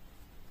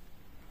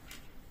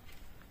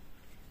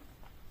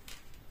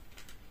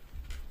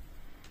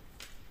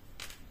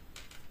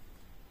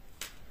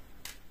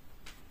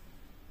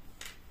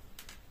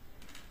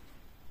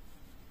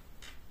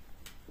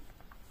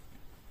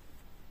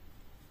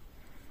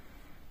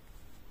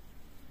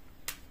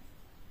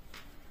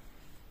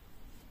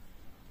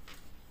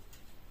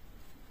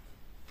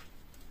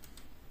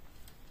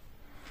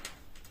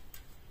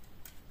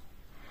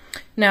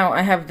 Now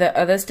I have the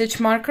other stitch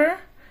marker,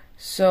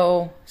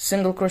 so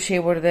single crochet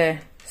where the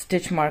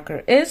stitch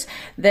marker is.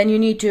 Then you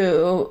need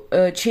to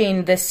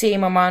chain the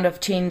same amount of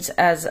chains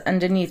as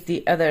underneath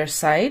the other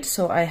side.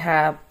 So I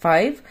have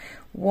 5.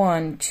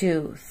 1,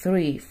 2,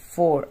 3,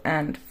 4,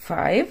 and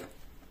 5.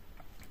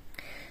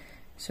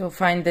 So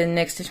find the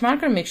next stitch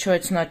marker, make sure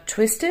it's not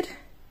twisted.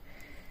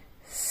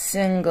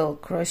 Single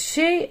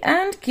crochet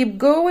and keep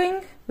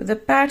going with the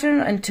pattern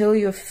until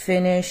you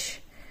finish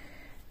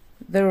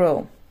the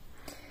row.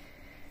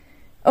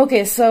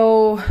 Okay,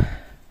 so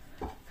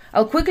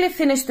I'll quickly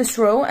finish this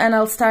row and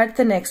I'll start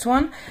the next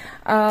one.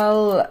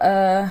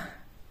 I'll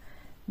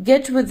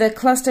get with the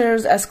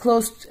clusters as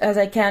close as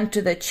I can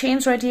to the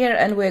chains right here,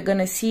 and we're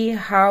gonna see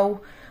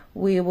how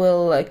we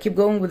will keep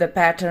going with the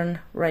pattern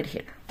right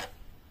here.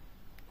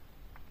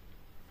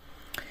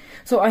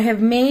 So I have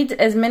made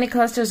as many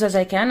clusters as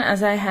I can,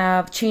 as I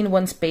have chain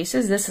 1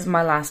 spaces. This is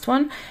my last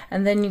one,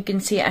 and then you can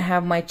see I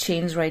have my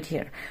chains right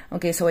here.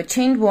 Okay, so I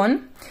chained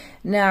 1.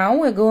 Now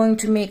we're going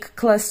to make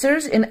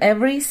clusters in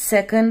every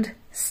second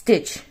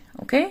stitch.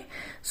 Okay,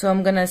 so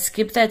I'm gonna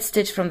skip that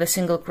stitch from the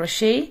single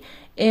crochet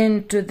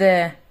into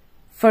the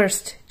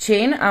first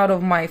chain out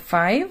of my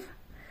 5.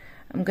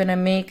 I'm gonna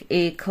make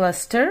a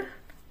cluster.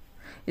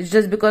 It's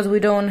just because we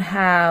don't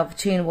have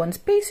chain 1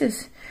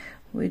 spaces.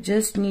 We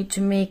just need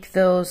to make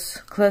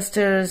those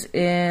clusters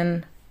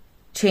in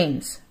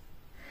chains.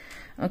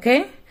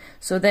 Okay,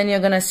 so then you're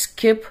gonna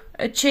skip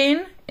a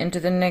chain. Into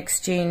the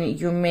next chain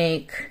you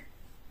make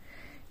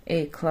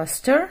a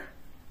cluster.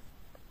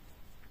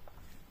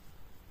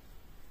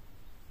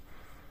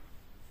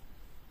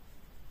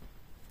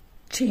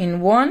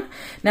 Chain 1.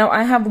 Now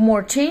I have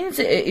more chains.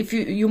 If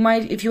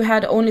you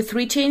had only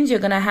 3 chains, you're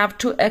gonna have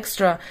 2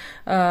 extra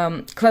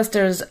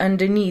clusters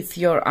underneath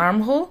your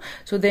armhole.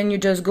 So then you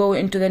just go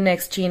into the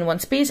next chain 1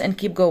 space and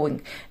keep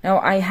going. Now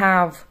I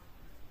have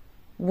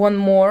 1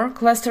 more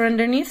cluster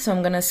underneath, so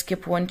I'm gonna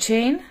skip 1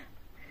 chain.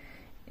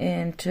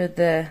 Into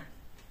the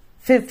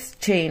 5th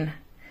chain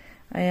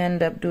I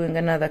end up doing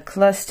another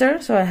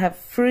cluster, so I have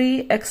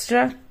 3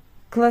 extra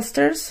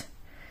clusters.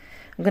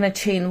 I'm gonna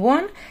chain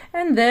 1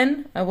 and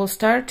then I will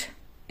start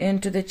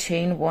into the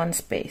chain 1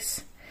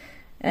 space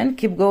and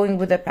keep going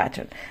with the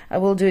pattern. I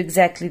will do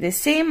exactly the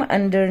same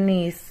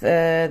underneath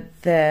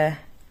the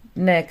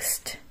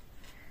next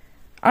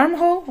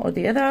armhole or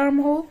the other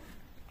armhole,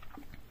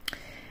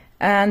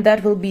 and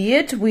that will be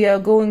it. We are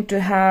going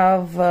to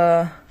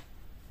have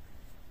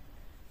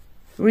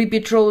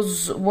repeat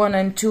rows 1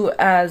 and 2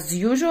 as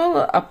usual,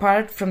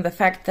 apart from the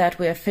fact that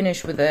we are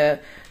finished with the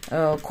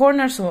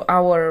corner, so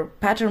our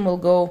pattern will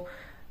go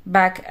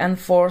back and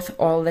forth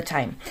all the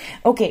time.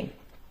 Okay,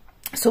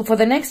 so for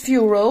the next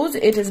few rows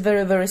it is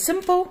very, very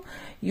simple.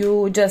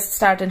 You just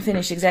start and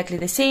finish exactly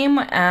the same,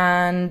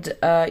 and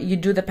you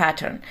do the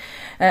pattern.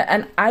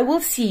 And I will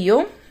see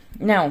you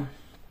now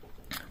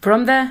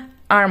from the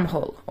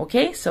armhole.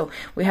 Okay, so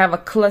we have a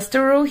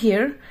cluster row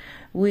here.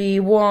 We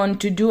want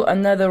to do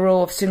another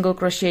row of single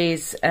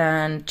crochets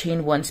and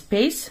chain 1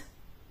 space,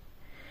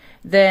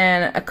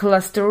 then a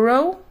cluster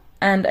row,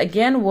 and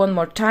again one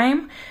more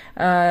time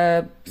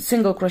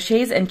single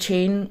crochets and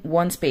chain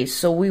 1 space.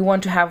 So we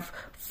want to have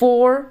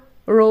 4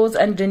 rows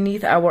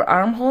underneath our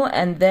armhole,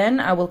 and then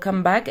I will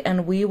come back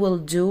and we will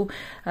do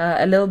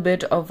a little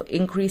bit of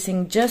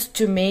increasing just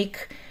to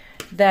make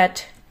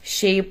that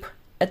shape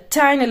a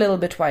tiny little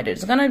bit wider.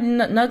 It's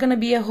not gonna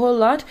be a whole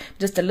lot,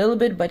 just a little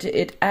bit, but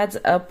it adds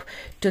up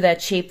to that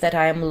shape that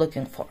I am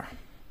looking for.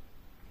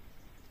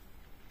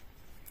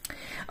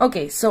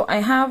 Okay, so I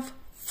have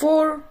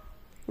 4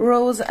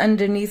 rows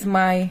underneath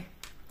my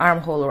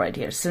armhole right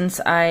here, since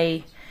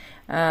I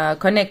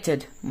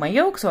connected my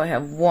yoke. So I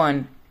have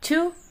 1,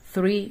 2,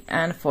 3,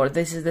 and 4.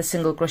 This is the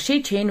single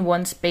crochet, chain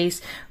 1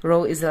 space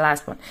row is the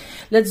last one.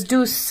 Let's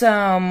do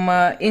some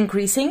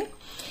increasing.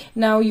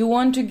 Now you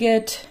want to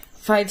get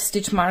 5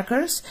 stitch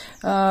markers.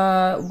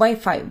 Why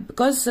 5?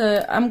 Because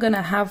I'm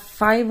gonna have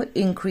 5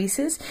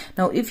 increases.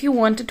 Now if you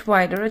want it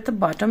wider at the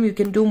bottom, you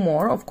can do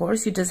more, of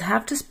course. You just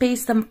have to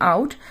space them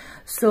out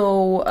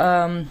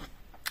so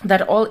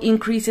that all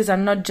increases are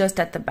not just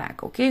at the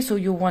back. Okay, so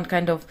you want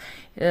kind of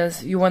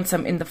you want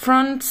some in the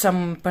front,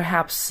 some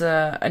perhaps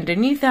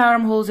underneath the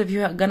armholes if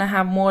you're gonna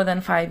have more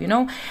than 5, you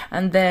know,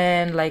 and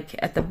then like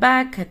at the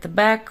back,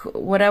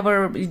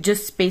 whatever, you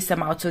just space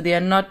them out so they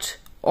are not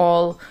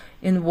all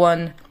in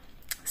one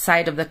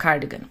side of the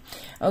cardigan.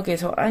 Okay,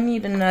 so I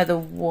need another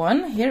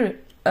one here,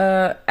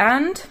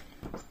 and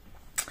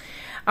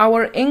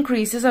our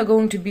increases are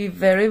going to be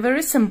very,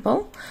 very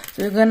simple.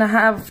 So you're gonna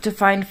have to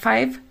find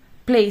 5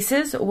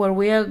 places where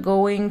we are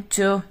going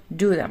to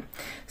do them.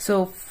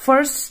 So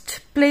first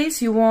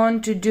place you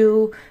want to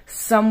do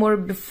somewhere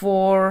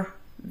before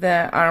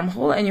the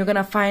armhole, and you're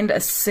gonna find a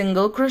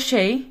single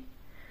crochet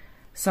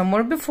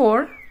somewhere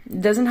before.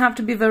 It doesn't have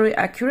to be very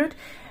accurate,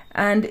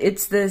 and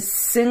it's the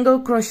single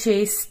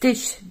crochet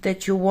stitch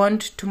that you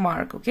want to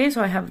mark. Okay,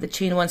 so I have the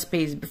chain 1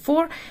 space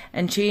before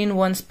and chain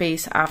 1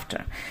 space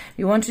after.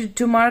 You want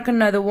to mark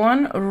another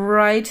one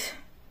right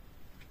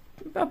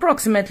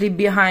approximately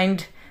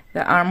behind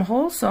the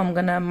armhole, so I'm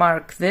gonna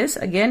mark this.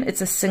 Again,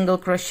 it's a single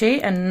crochet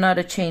and not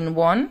a chain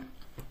 1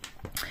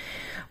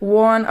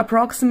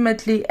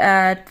 approximately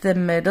at the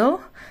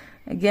middle.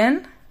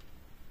 Again,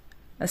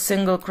 a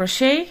single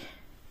crochet,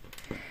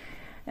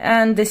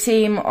 and the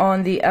same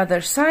on the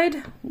other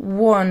side,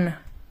 1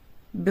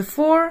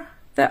 before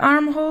the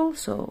armhole,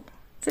 so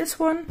this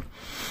one,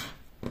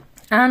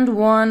 and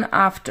 1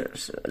 after,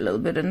 so a little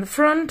bit in the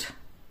front,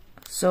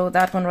 so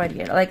that one right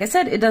here. Like I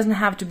said, it doesn't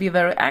have to be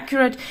very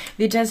accurate,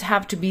 they just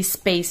have to be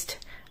spaced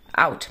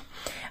out.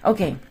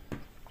 Okay,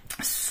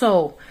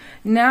 so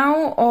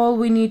now all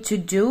we need to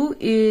do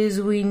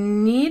is we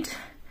need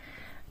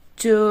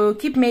to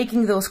keep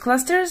making those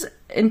clusters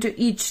into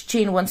each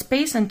chain 1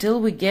 space until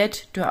we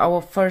get to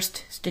our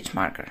first stitch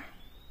marker.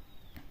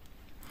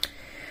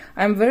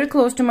 I'm very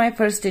close to my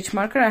first stitch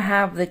marker. I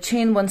have the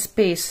chain 1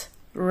 space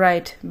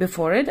right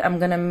before it. I'm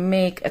gonna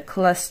make a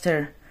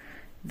cluster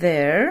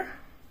there,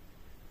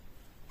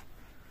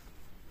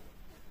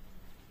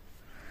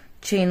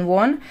 chain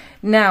 1.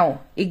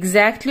 Now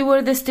exactly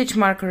where the stitch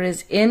marker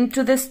is,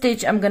 into the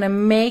stitch I'm gonna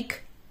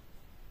make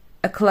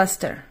a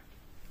cluster.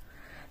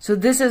 So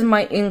this is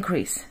my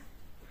increase.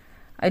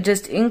 I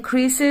just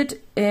increase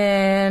it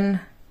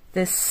in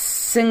this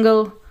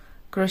single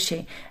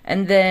crochet,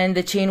 and then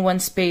the chain 1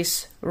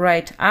 space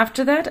right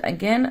after that,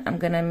 again I'm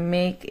gonna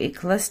make a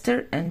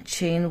cluster and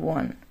chain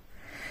 1.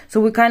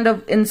 So we kind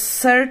of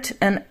insert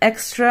an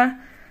extra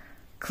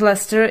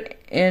cluster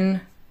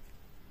in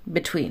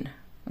between.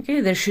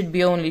 Okay, there should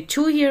be only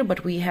 2 here,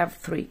 but we have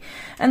 3,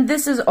 and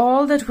this is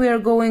all that we are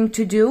going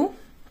to do.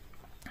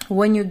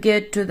 When you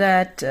get to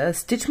that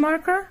stitch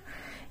marker,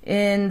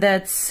 in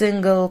that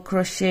single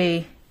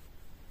crochet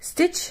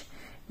stitch,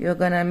 you're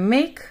gonna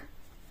make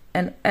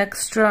an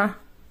extra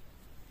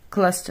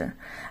cluster,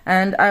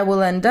 and I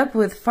will end up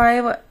with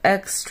 5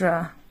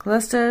 extra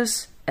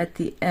clusters at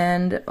the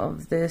end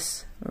of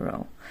this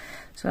row.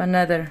 So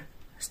another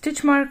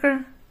stitch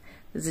marker,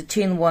 there's a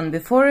chain 1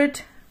 before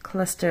it,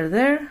 cluster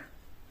there,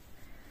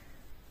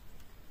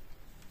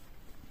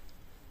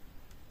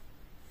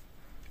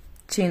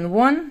 chain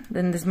 1,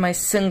 then there's my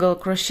single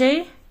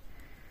crochet,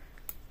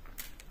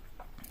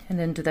 and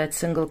into that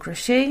single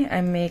crochet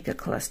I make a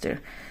cluster,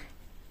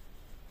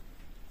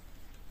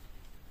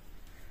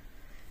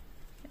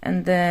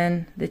 and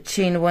then the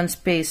chain 1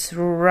 space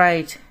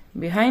right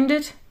behind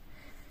it,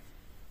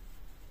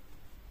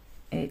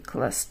 a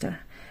cluster,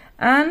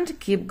 and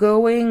keep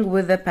going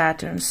with the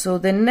pattern. So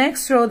the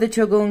next row that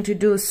you're going to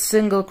do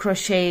single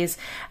crochets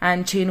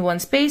and chain 1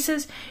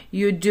 spaces,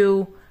 you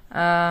do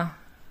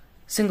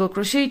single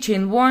crochet,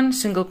 chain 1,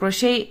 single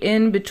crochet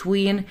in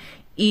between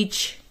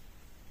each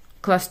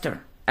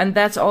cluster. And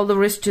that's all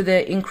there is to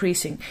the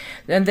increasing.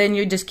 And then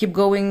you just keep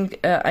going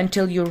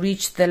until you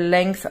reach the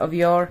length of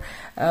your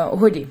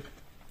hoodie.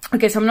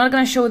 Okay, so I'm not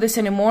going to show this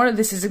anymore.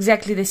 This is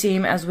exactly the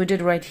same as we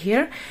did right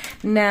here.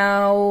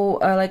 Now,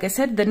 like I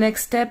said, the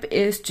next step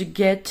is to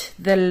get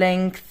the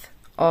length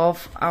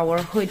of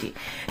our hoodie.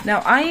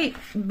 Now, I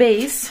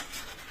base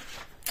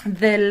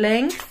the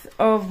length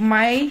of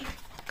my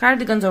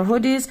cardigans or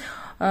hoodies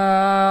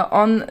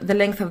on the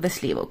length of the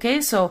sleeve.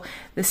 Okay, so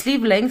the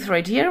sleeve length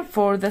right here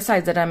for the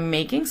size that I'm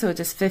making, so it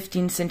is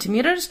 15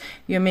 centimeters.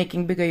 You're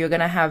making bigger, you're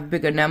gonna have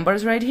bigger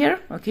numbers right here.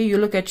 Okay, you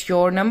look at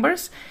your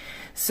numbers.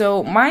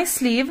 So my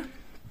sleeve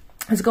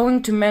is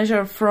going to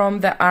measure from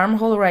the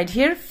armhole right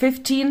here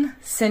 15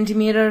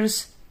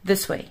 centimeters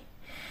this way.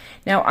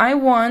 Now I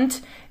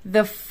want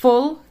the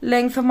full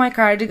length of my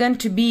cardigan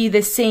to be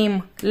the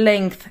same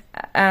length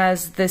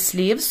as the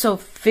sleeves, so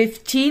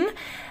 15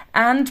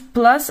 and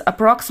plus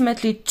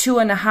approximately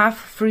 2.5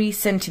 free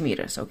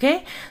centimeters.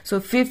 Okay, so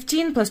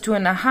 15 plus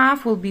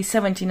 2.5 will be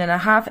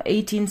 17.5,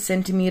 18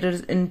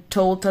 centimeters in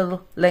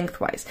total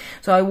lengthwise.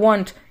 So I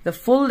want the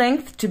full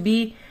length to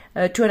be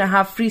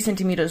 2.5 free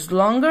centimeters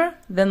longer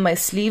than my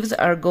sleeves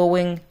are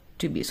going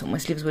to be. So my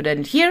sleeves would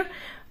end here,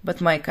 but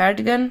my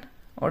cardigan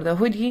or the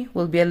hoodie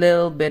will be a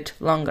little bit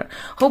longer.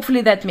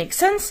 Hopefully that makes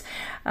sense.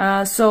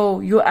 So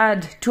you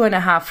add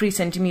 2.5 free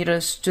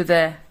centimeters to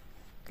the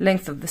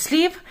length of the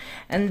sleeve,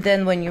 and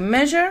then when you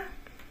measure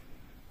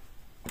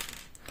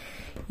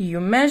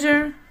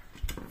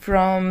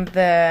from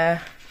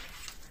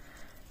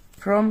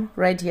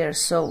right here.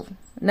 So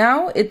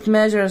now it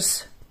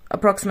measures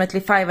approximately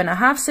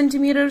 5.5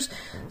 centimeters,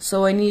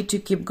 so I need to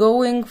keep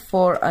going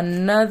for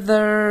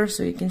another,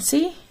 so you can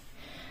see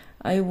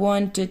I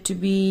want it to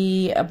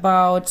be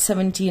about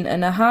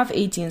 17.5,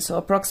 18, so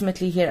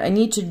approximately here I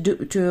need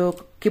to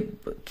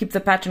keep the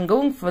pattern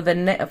going for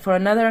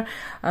another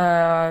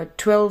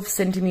 12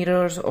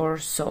 centimeters or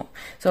so.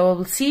 So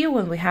we'll see you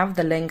when we have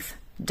the length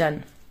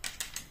done.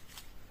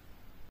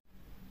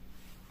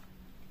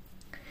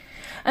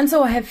 And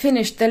so I have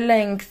finished the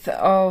length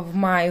of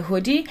my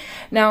hoodie.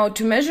 Now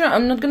to measure,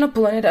 I'm not gonna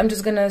pull on it, I'm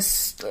just gonna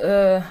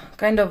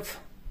kind of,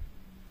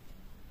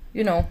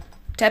 you know,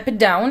 tap it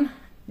down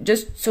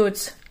just so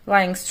it's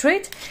lying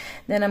straight.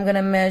 Then I'm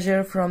gonna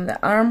measure from the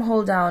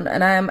armhole down,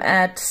 and I am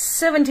at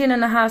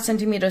 17.5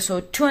 centimeters,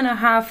 so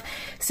 2.5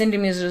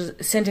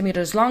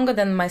 centimeters longer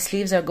than my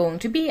sleeves are going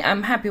to be.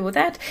 I'm happy with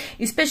that,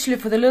 especially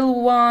for the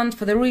little ones,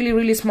 for the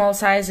really small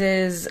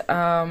sizes.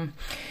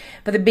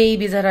 For the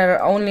babies that are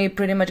only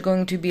pretty much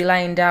going to be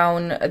lying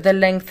down, the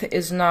length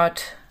is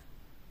not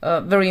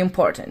very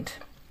important.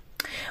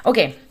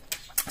 Okay,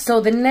 so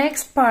the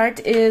next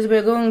part is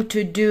we're going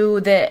to do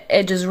the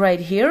edges right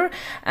here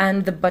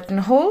and the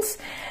buttonholes.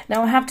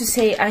 Now I have to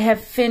say I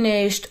have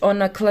finished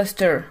on a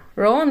cluster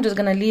row. I'm just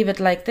gonna leave it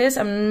like this.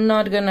 I'm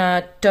not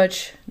gonna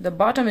touch the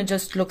bottom. It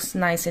just looks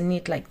nice and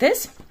neat like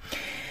this.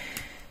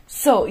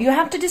 So you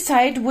have to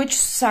decide which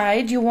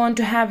side you want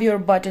to have your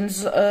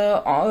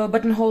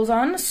buttonholes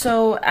on.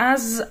 So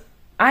as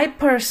I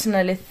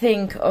personally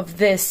think of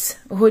this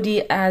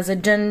hoodie as a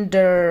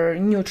gender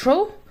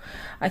neutral,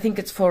 I think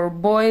it's for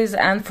boys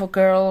and for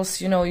girls.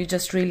 You know, you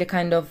just really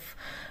kind of,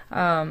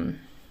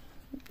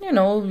 you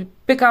know,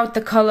 pick out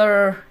the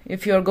color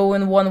if you're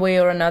going one way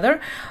or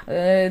another.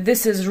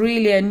 This is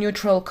really a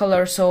neutral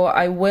color, so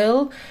I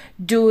will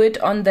do it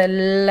on the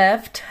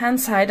left hand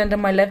side, under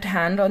my left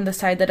hand, on the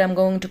side that I'm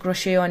going to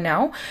crochet on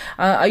now.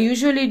 I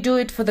usually do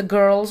it for the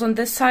girls on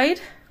this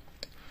side,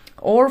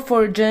 or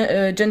for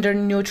gender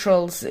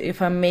neutrals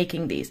if I'm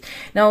making these.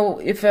 Now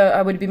if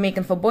I would be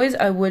making for boys,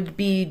 I would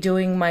be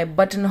doing my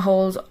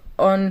buttonholes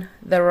on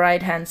the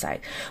right hand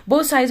side.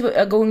 Both sides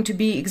are going to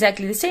be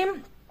exactly the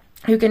same.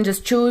 You can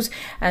just choose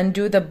and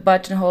do the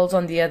buttonholes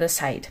on the other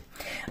side.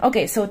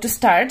 Okay, so to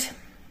start,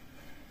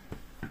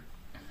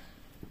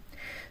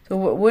 so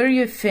where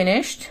you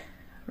finished,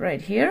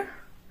 right here,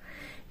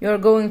 you're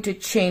going to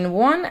chain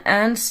 1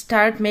 and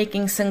start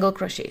making single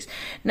crochets.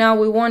 Now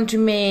we want to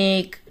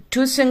make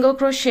 2 single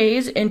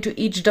crochets into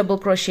each double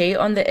crochet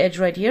on the edge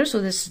right here. So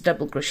this is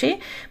double crochet.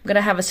 I'm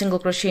gonna have a single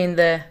crochet in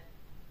the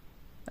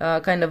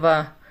kind of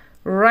a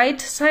right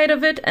side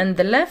of it and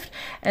the left,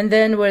 and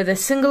then where the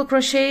single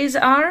crochets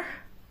are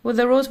with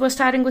the rows we're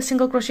starting with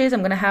single crochets,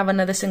 I'm gonna have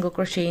another single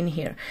crochet in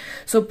here.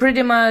 So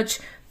pretty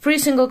much 3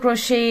 single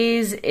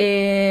crochets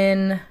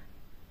in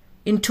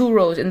 2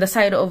 rows, in the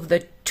side of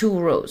the 2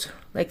 rows,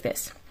 like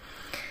this.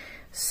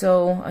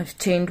 So I've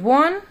chained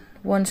 1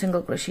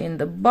 single crochet in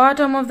the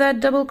bottom of that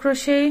double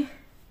crochet,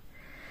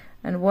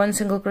 and 1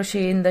 single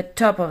crochet in the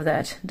top of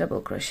that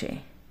double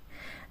crochet.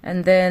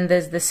 And then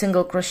there's the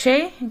single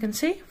crochet, you can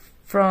see,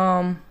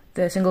 from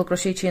the single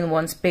crochet chain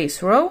 1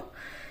 space row,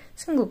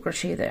 single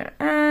crochet there,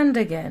 and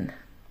again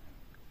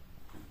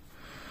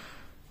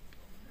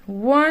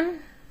 1,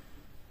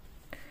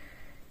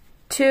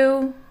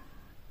 2,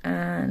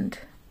 and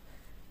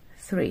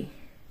 3.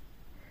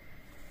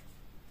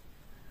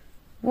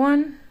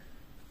 1,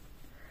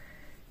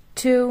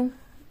 2,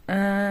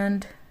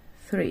 and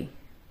 3.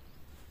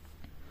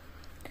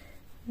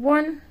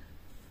 1,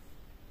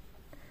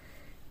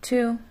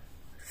 2,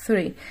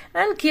 3,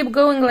 and keep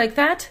going like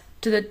that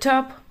to the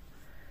top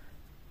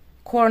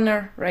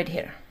corner right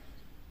here.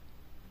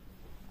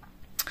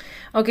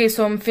 Okay,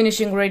 so I'm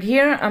finishing right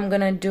here. I'm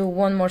gonna do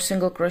one more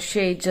single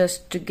crochet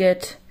just to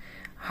get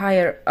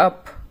higher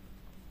up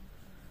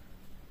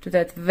to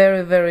that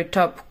very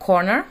top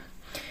corner.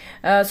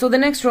 So the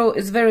next row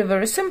is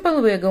very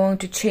simple. We're going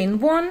to chain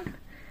 1,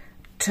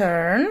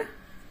 turn,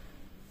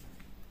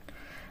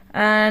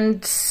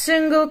 and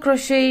single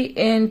crochet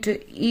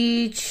into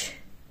each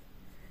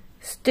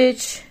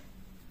stitch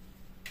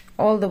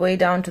all the way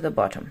down to the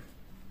bottom.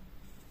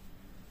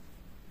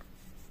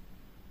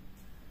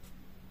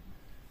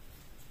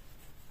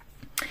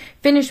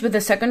 Finished with the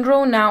second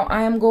row. Now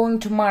I am going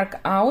to mark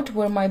out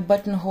where my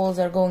buttonholes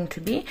are going to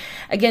be.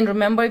 Again,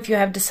 remember, if you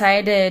have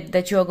decided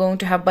that you are going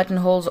to have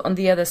buttonholes on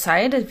the other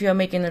side, if you are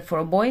making it for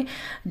a boy,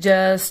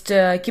 just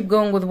keep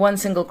going with one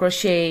single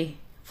crochet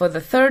for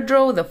the third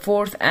row, the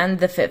fourth, and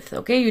the fifth.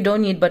 Okay, you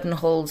don't need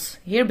buttonholes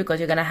here because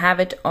you're gonna have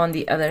it on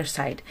the other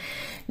side.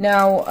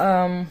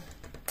 Now,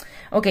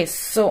 okay,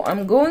 so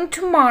I'm going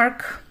to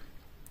mark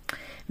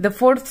the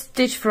fourth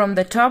stitch from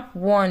the top.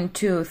 1,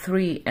 2,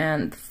 3,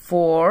 and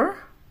 4.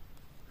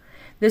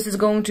 This is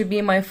going to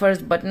be my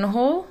first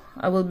buttonhole.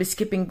 I will be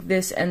skipping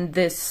this and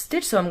this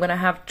stitch, so I'm gonna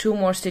have 2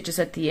 more stitches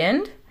at the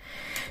end.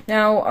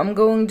 Now I'm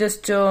going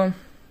just to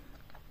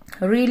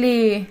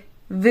really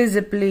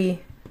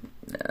visibly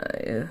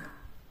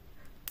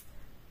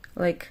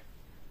like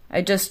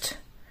I just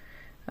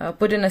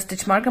put in a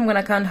stitch mark. I'm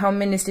gonna count how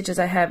many stitches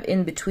I have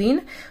in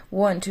between.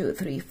 1, 2,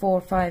 3, 4,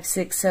 5,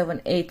 6,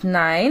 7, 8,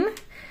 9.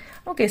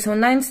 Okay, so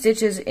 9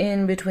 stitches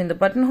in between the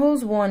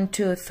buttonholes. 1,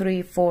 2,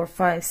 3, 4,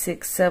 5,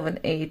 6, 7,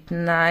 8,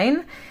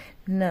 9.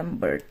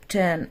 Number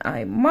 10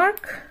 I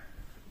mark.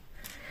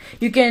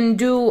 You can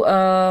do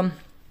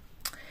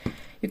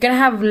you can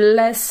have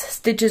less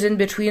stitches in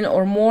between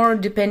or more,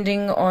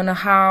 depending on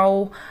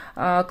how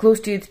close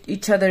to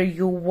each other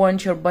you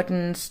want your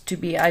buttons to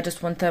be. I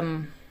just want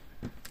them,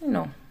 you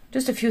know,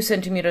 just a few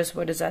centimeters.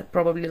 What is that?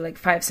 Probably like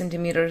 5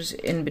 centimeters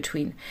in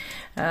between.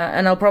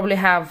 And I'll probably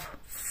have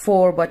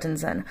 4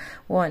 buttons then.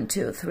 1,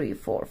 2, 3,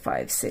 4,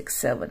 5, 6,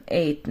 7,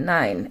 8,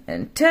 9,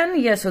 and 10.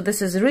 Yeah, so this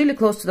is really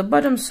close to the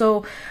bottom,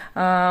 so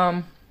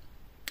I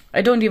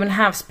don't even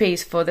have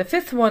space for the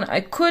 5th one. I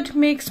could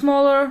make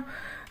smaller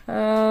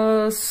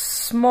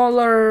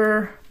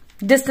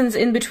distance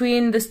in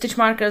between the stitch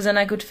markers, and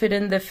I could fit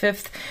in the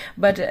 5th,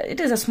 but it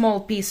is a small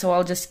piece, so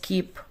I'll just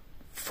keep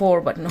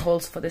 4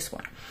 buttonholes for this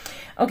one.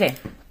 Okay,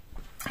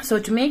 so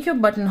to make your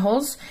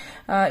buttonholes,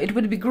 it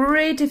would be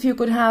great if you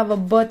could have a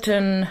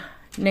button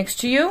next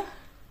to you.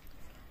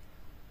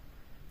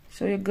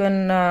 So you're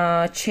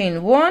gonna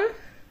chain 1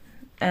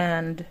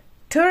 and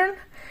turn,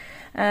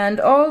 and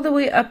all the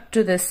way up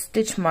to the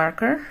stitch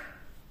marker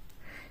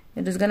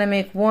it is gonna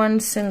make 1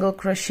 single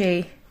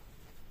crochet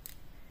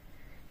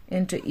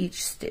into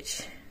each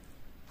stitch.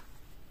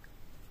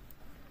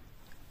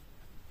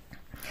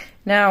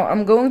 Now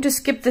I'm going to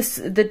skip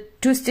the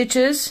 2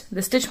 stitches,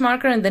 the stitch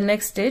marker and the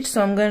next stitch,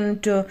 so I'm going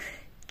to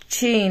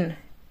chain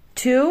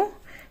 2.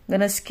 I'm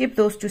gonna skip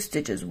those 2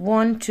 stitches.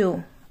 1,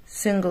 2,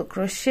 single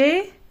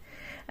crochet,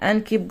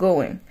 and keep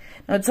going.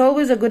 Now it's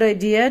always a good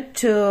idea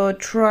to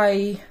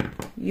try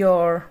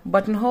your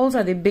buttonholes.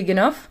 Are they big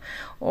enough,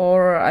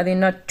 or are they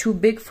not too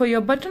big for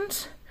your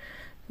buttons?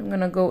 I'm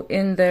gonna go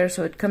in there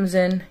so it comes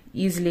in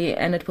easily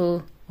and it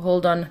will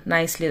hold on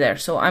nicely there.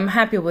 So I'm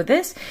happy with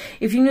this.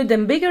 If you need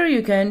them bigger,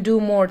 you can do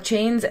more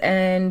chains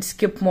and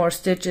skip more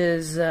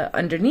stitches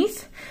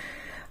underneath.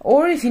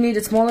 Or if you need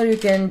it smaller, you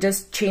can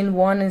just chain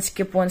 1 and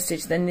skip 1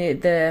 stitch. Then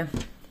the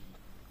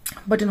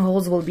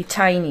buttonholes will be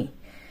tiny.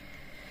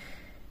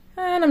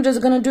 And I'm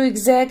just gonna do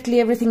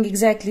everything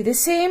exactly the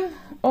same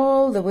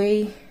all the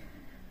way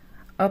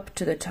up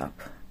to the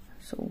top.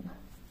 So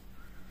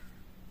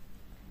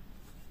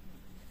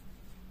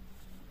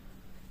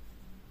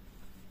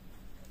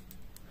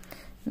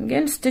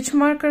again, stitch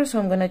marker, so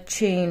I'm gonna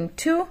chain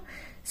 2,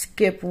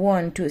 skip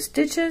 1, 2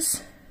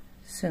 stitches,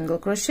 single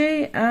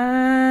crochet,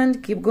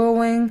 and keep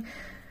going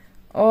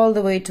all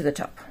the way to the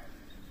top.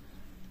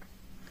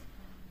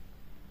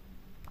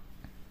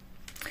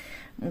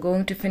 I'm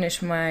going to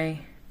finish my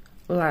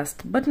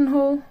last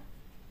buttonhole.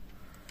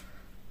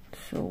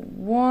 So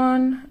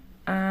 1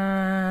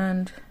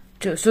 and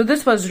 2. So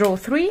this was row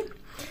 3.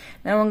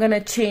 Now I'm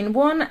gonna chain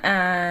 1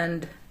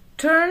 and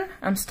turn.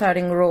 I'm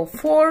starting row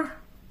 4.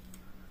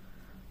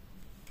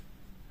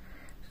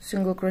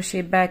 Single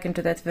crochet back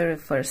into that very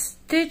first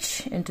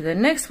stitch, into the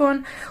next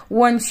one.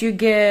 Once you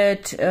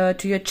get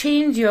to your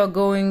chains, you are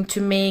going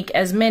to make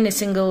as many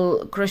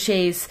single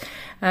crochets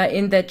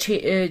in that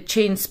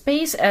chain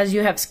space as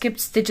you have skipped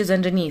stitches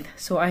underneath.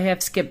 So I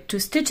have skipped 2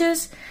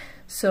 stitches,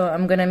 so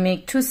I'm gonna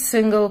make 2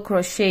 single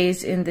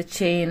crochets in the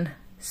chain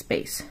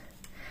space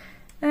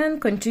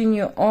and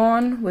continue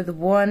on with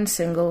 1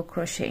 single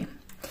crochet.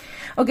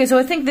 Okay, so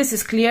I think this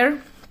is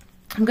clear.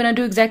 I'm gonna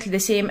do exactly the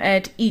same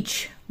at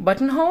each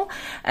buttonhole,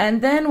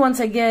 and then once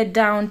I get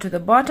down to the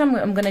bottom,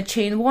 I'm gonna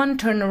chain 1,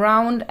 turn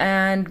around,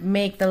 and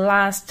make the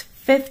last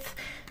 5th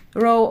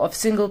row of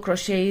single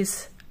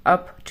crochets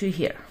up to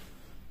here.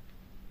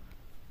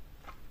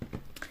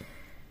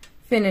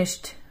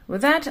 Finished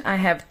with that, I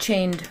have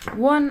chained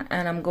 1,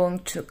 and I'm going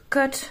to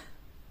cut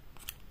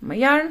my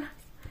yarn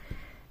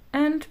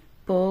and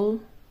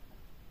pull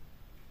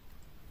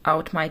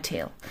out my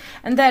tail,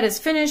 and that is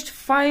finished.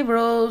 5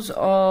 rows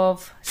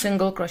of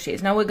single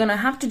crochets. Now we're gonna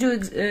have to do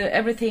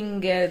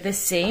everything the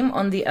same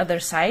on the other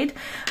side.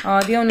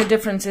 The only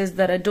difference is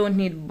that I don't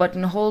need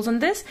buttonholes on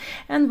this,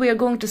 and we are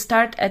going to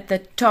start at the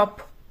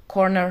top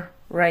corner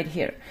right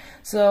here.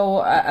 So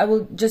I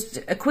will just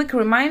a quick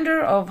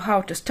reminder of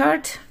how to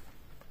start.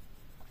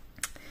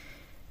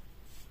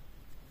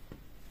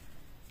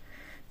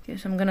 Okay,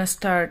 so I'm gonna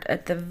start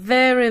at the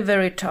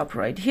very top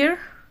right here.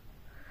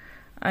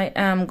 I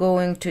am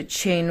going to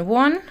chain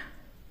 1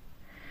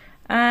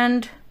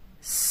 and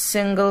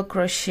single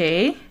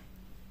crochet.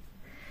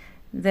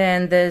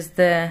 Then there's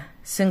the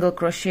single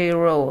crochet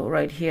row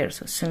right here,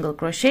 so single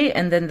crochet,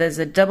 and then there's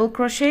a double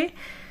crochet.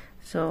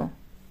 So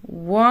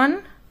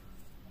 1,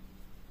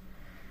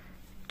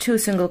 2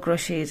 single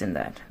crochets in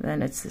that.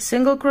 Then it's the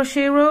single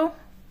crochet row,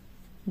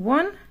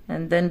 1,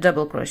 and then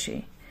double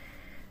crochet,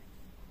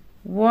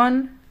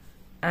 1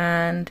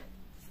 and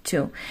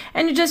 2,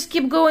 and you just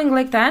keep going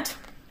like that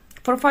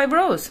for 5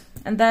 rows,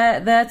 and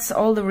that's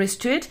all there is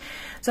to it.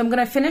 So I'm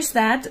gonna finish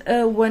that.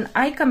 When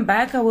I come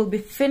back, I will be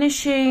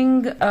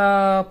finishing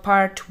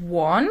part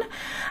 1.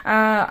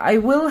 I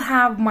will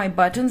have my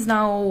buttons.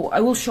 Now I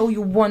will show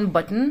you one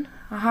button,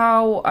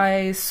 how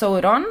I sew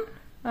it on,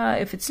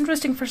 if it's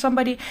interesting for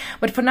somebody.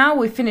 But for now,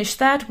 we finish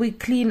that. We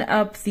clean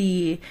up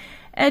the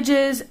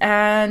edges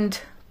and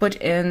put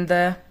in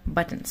the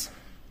buttons.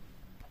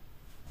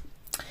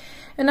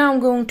 And now I'm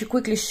going to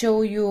quickly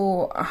show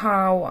you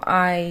how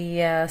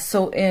I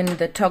sew in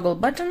the toggle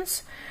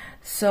buttons.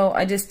 So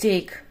I just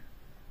take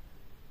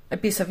a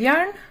piece of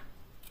yarn,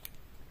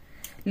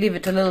 leave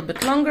it a little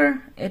bit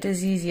longer, it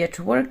is easier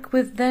to work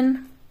with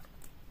then.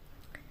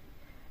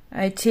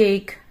 I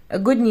take a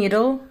good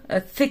needle,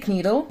 a thick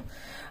needle,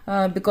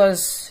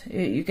 because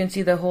you can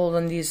see the hole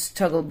on these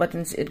toggle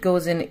buttons, it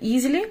goes in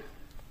easily.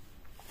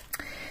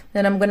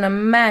 Then I'm gonna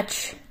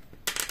match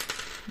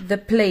the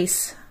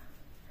place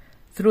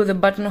through the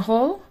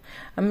buttonhole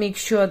and make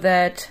sure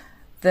that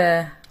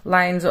the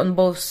lines on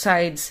both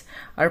sides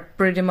are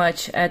pretty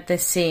much at the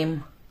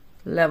same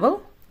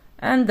level,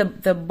 and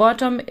the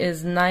bottom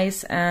is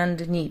nice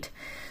and neat.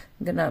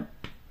 I'm gonna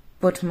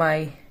put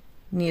my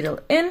needle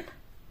in,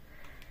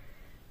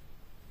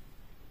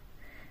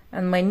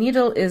 and my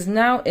needle is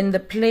now in the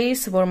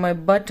place where my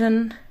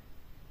button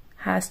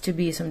has to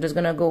be, so I'm just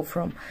gonna go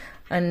from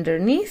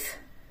underneath,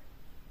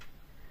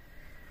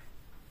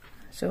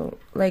 so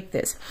like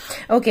this.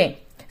 Okay,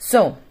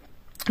 so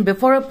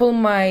before I pull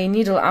my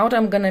needle out,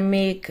 I'm gonna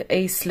make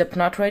a slip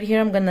knot right here.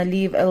 I'm gonna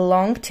leave a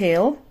long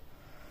tail,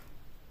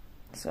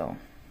 so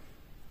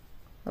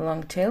a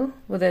long tail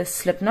with a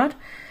slip knot.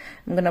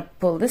 I'm gonna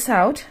pull this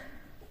out,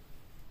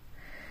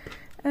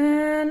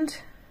 and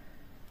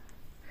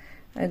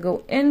I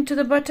go into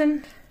the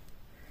button,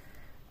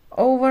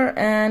 over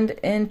and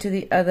into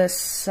the other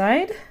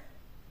side,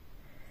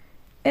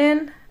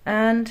 in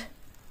and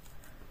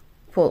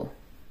pull.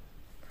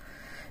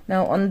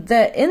 Now on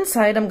the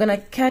inside, I'm gonna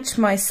catch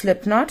my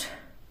slip knot,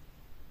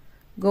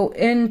 go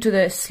into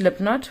the slip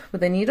knot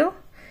with a needle,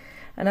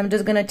 and I'm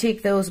just gonna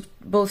take those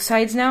both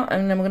sides now,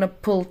 and I'm gonna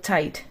pull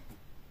tight,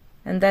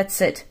 and that's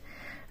it.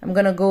 I'm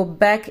gonna go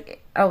back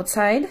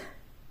outside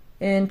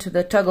into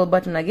the toggle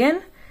button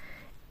again,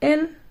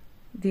 in,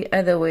 the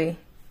other way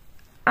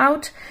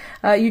out.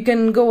 You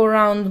can go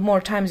around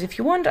more times if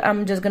you want.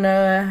 I'm just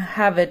gonna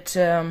have it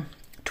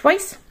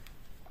twice.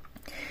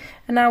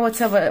 And now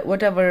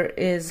whatever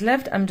is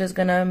left, I'm just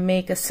gonna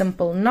make a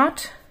simple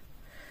knot,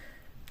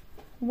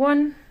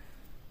 1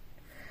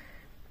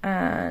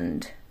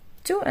 and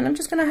 2, and I'm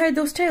just gonna hide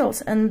those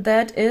tails, and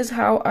that is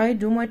how I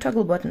do my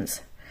toggle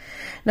buttons.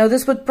 Now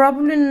this would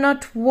probably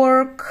not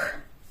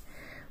work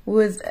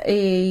with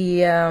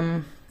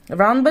a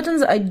round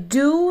buttons. I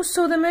do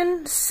sew them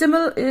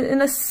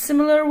in a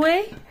similar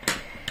way,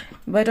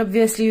 but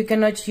obviously you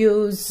cannot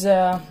use,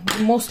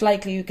 most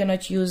likely you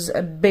cannot use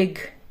a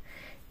big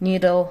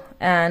needle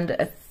and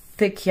a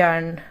thick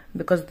yarn,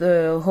 because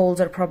the holes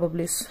are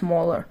probably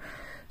smaller,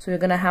 so you're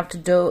gonna have to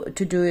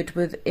do it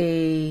with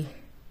a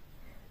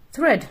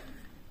thread.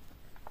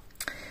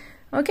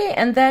 Okay,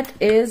 and that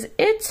is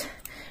it.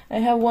 I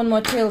have one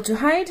more tail to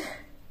hide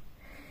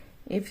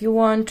if you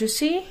want to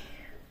see.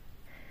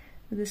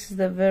 This is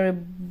the very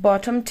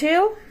bottom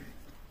tail,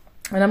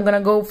 and I'm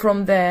gonna go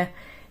from the,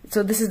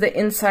 so this is the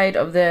inside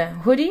of the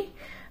hoodie,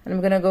 and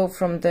I'm gonna go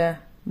from the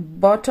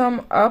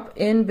bottom up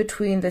in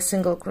between the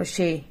single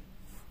crochet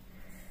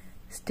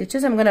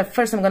stitches. I'm gonna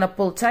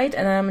pull tight,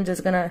 and I'm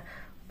just gonna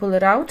pull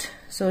it out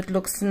so it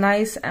looks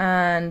nice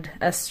and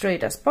as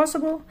straight as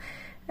possible,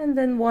 and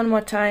then one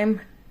more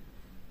time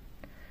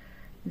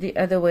the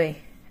other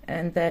way,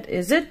 And that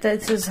is it.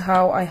 This is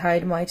how I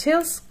hide my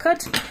tails.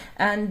 Cut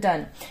and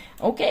done.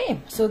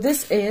 Okay, so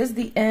this is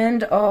the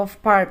end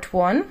of part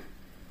 1.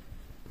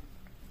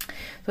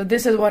 So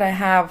this is what I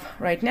have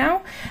right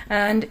now,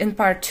 and in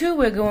part 2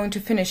 we're going to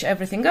finish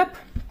everything up.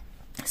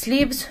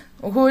 Sleeves,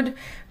 hood,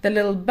 the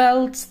little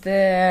belts,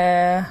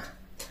 the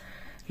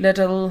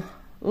little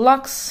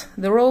locks,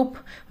 the rope.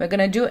 We're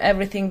gonna do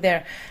everything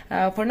there.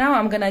 For now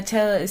I'm gonna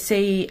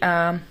say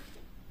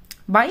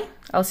bye.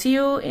 I'll see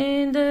you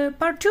in the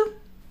part 2.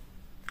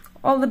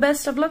 All the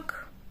best of luck.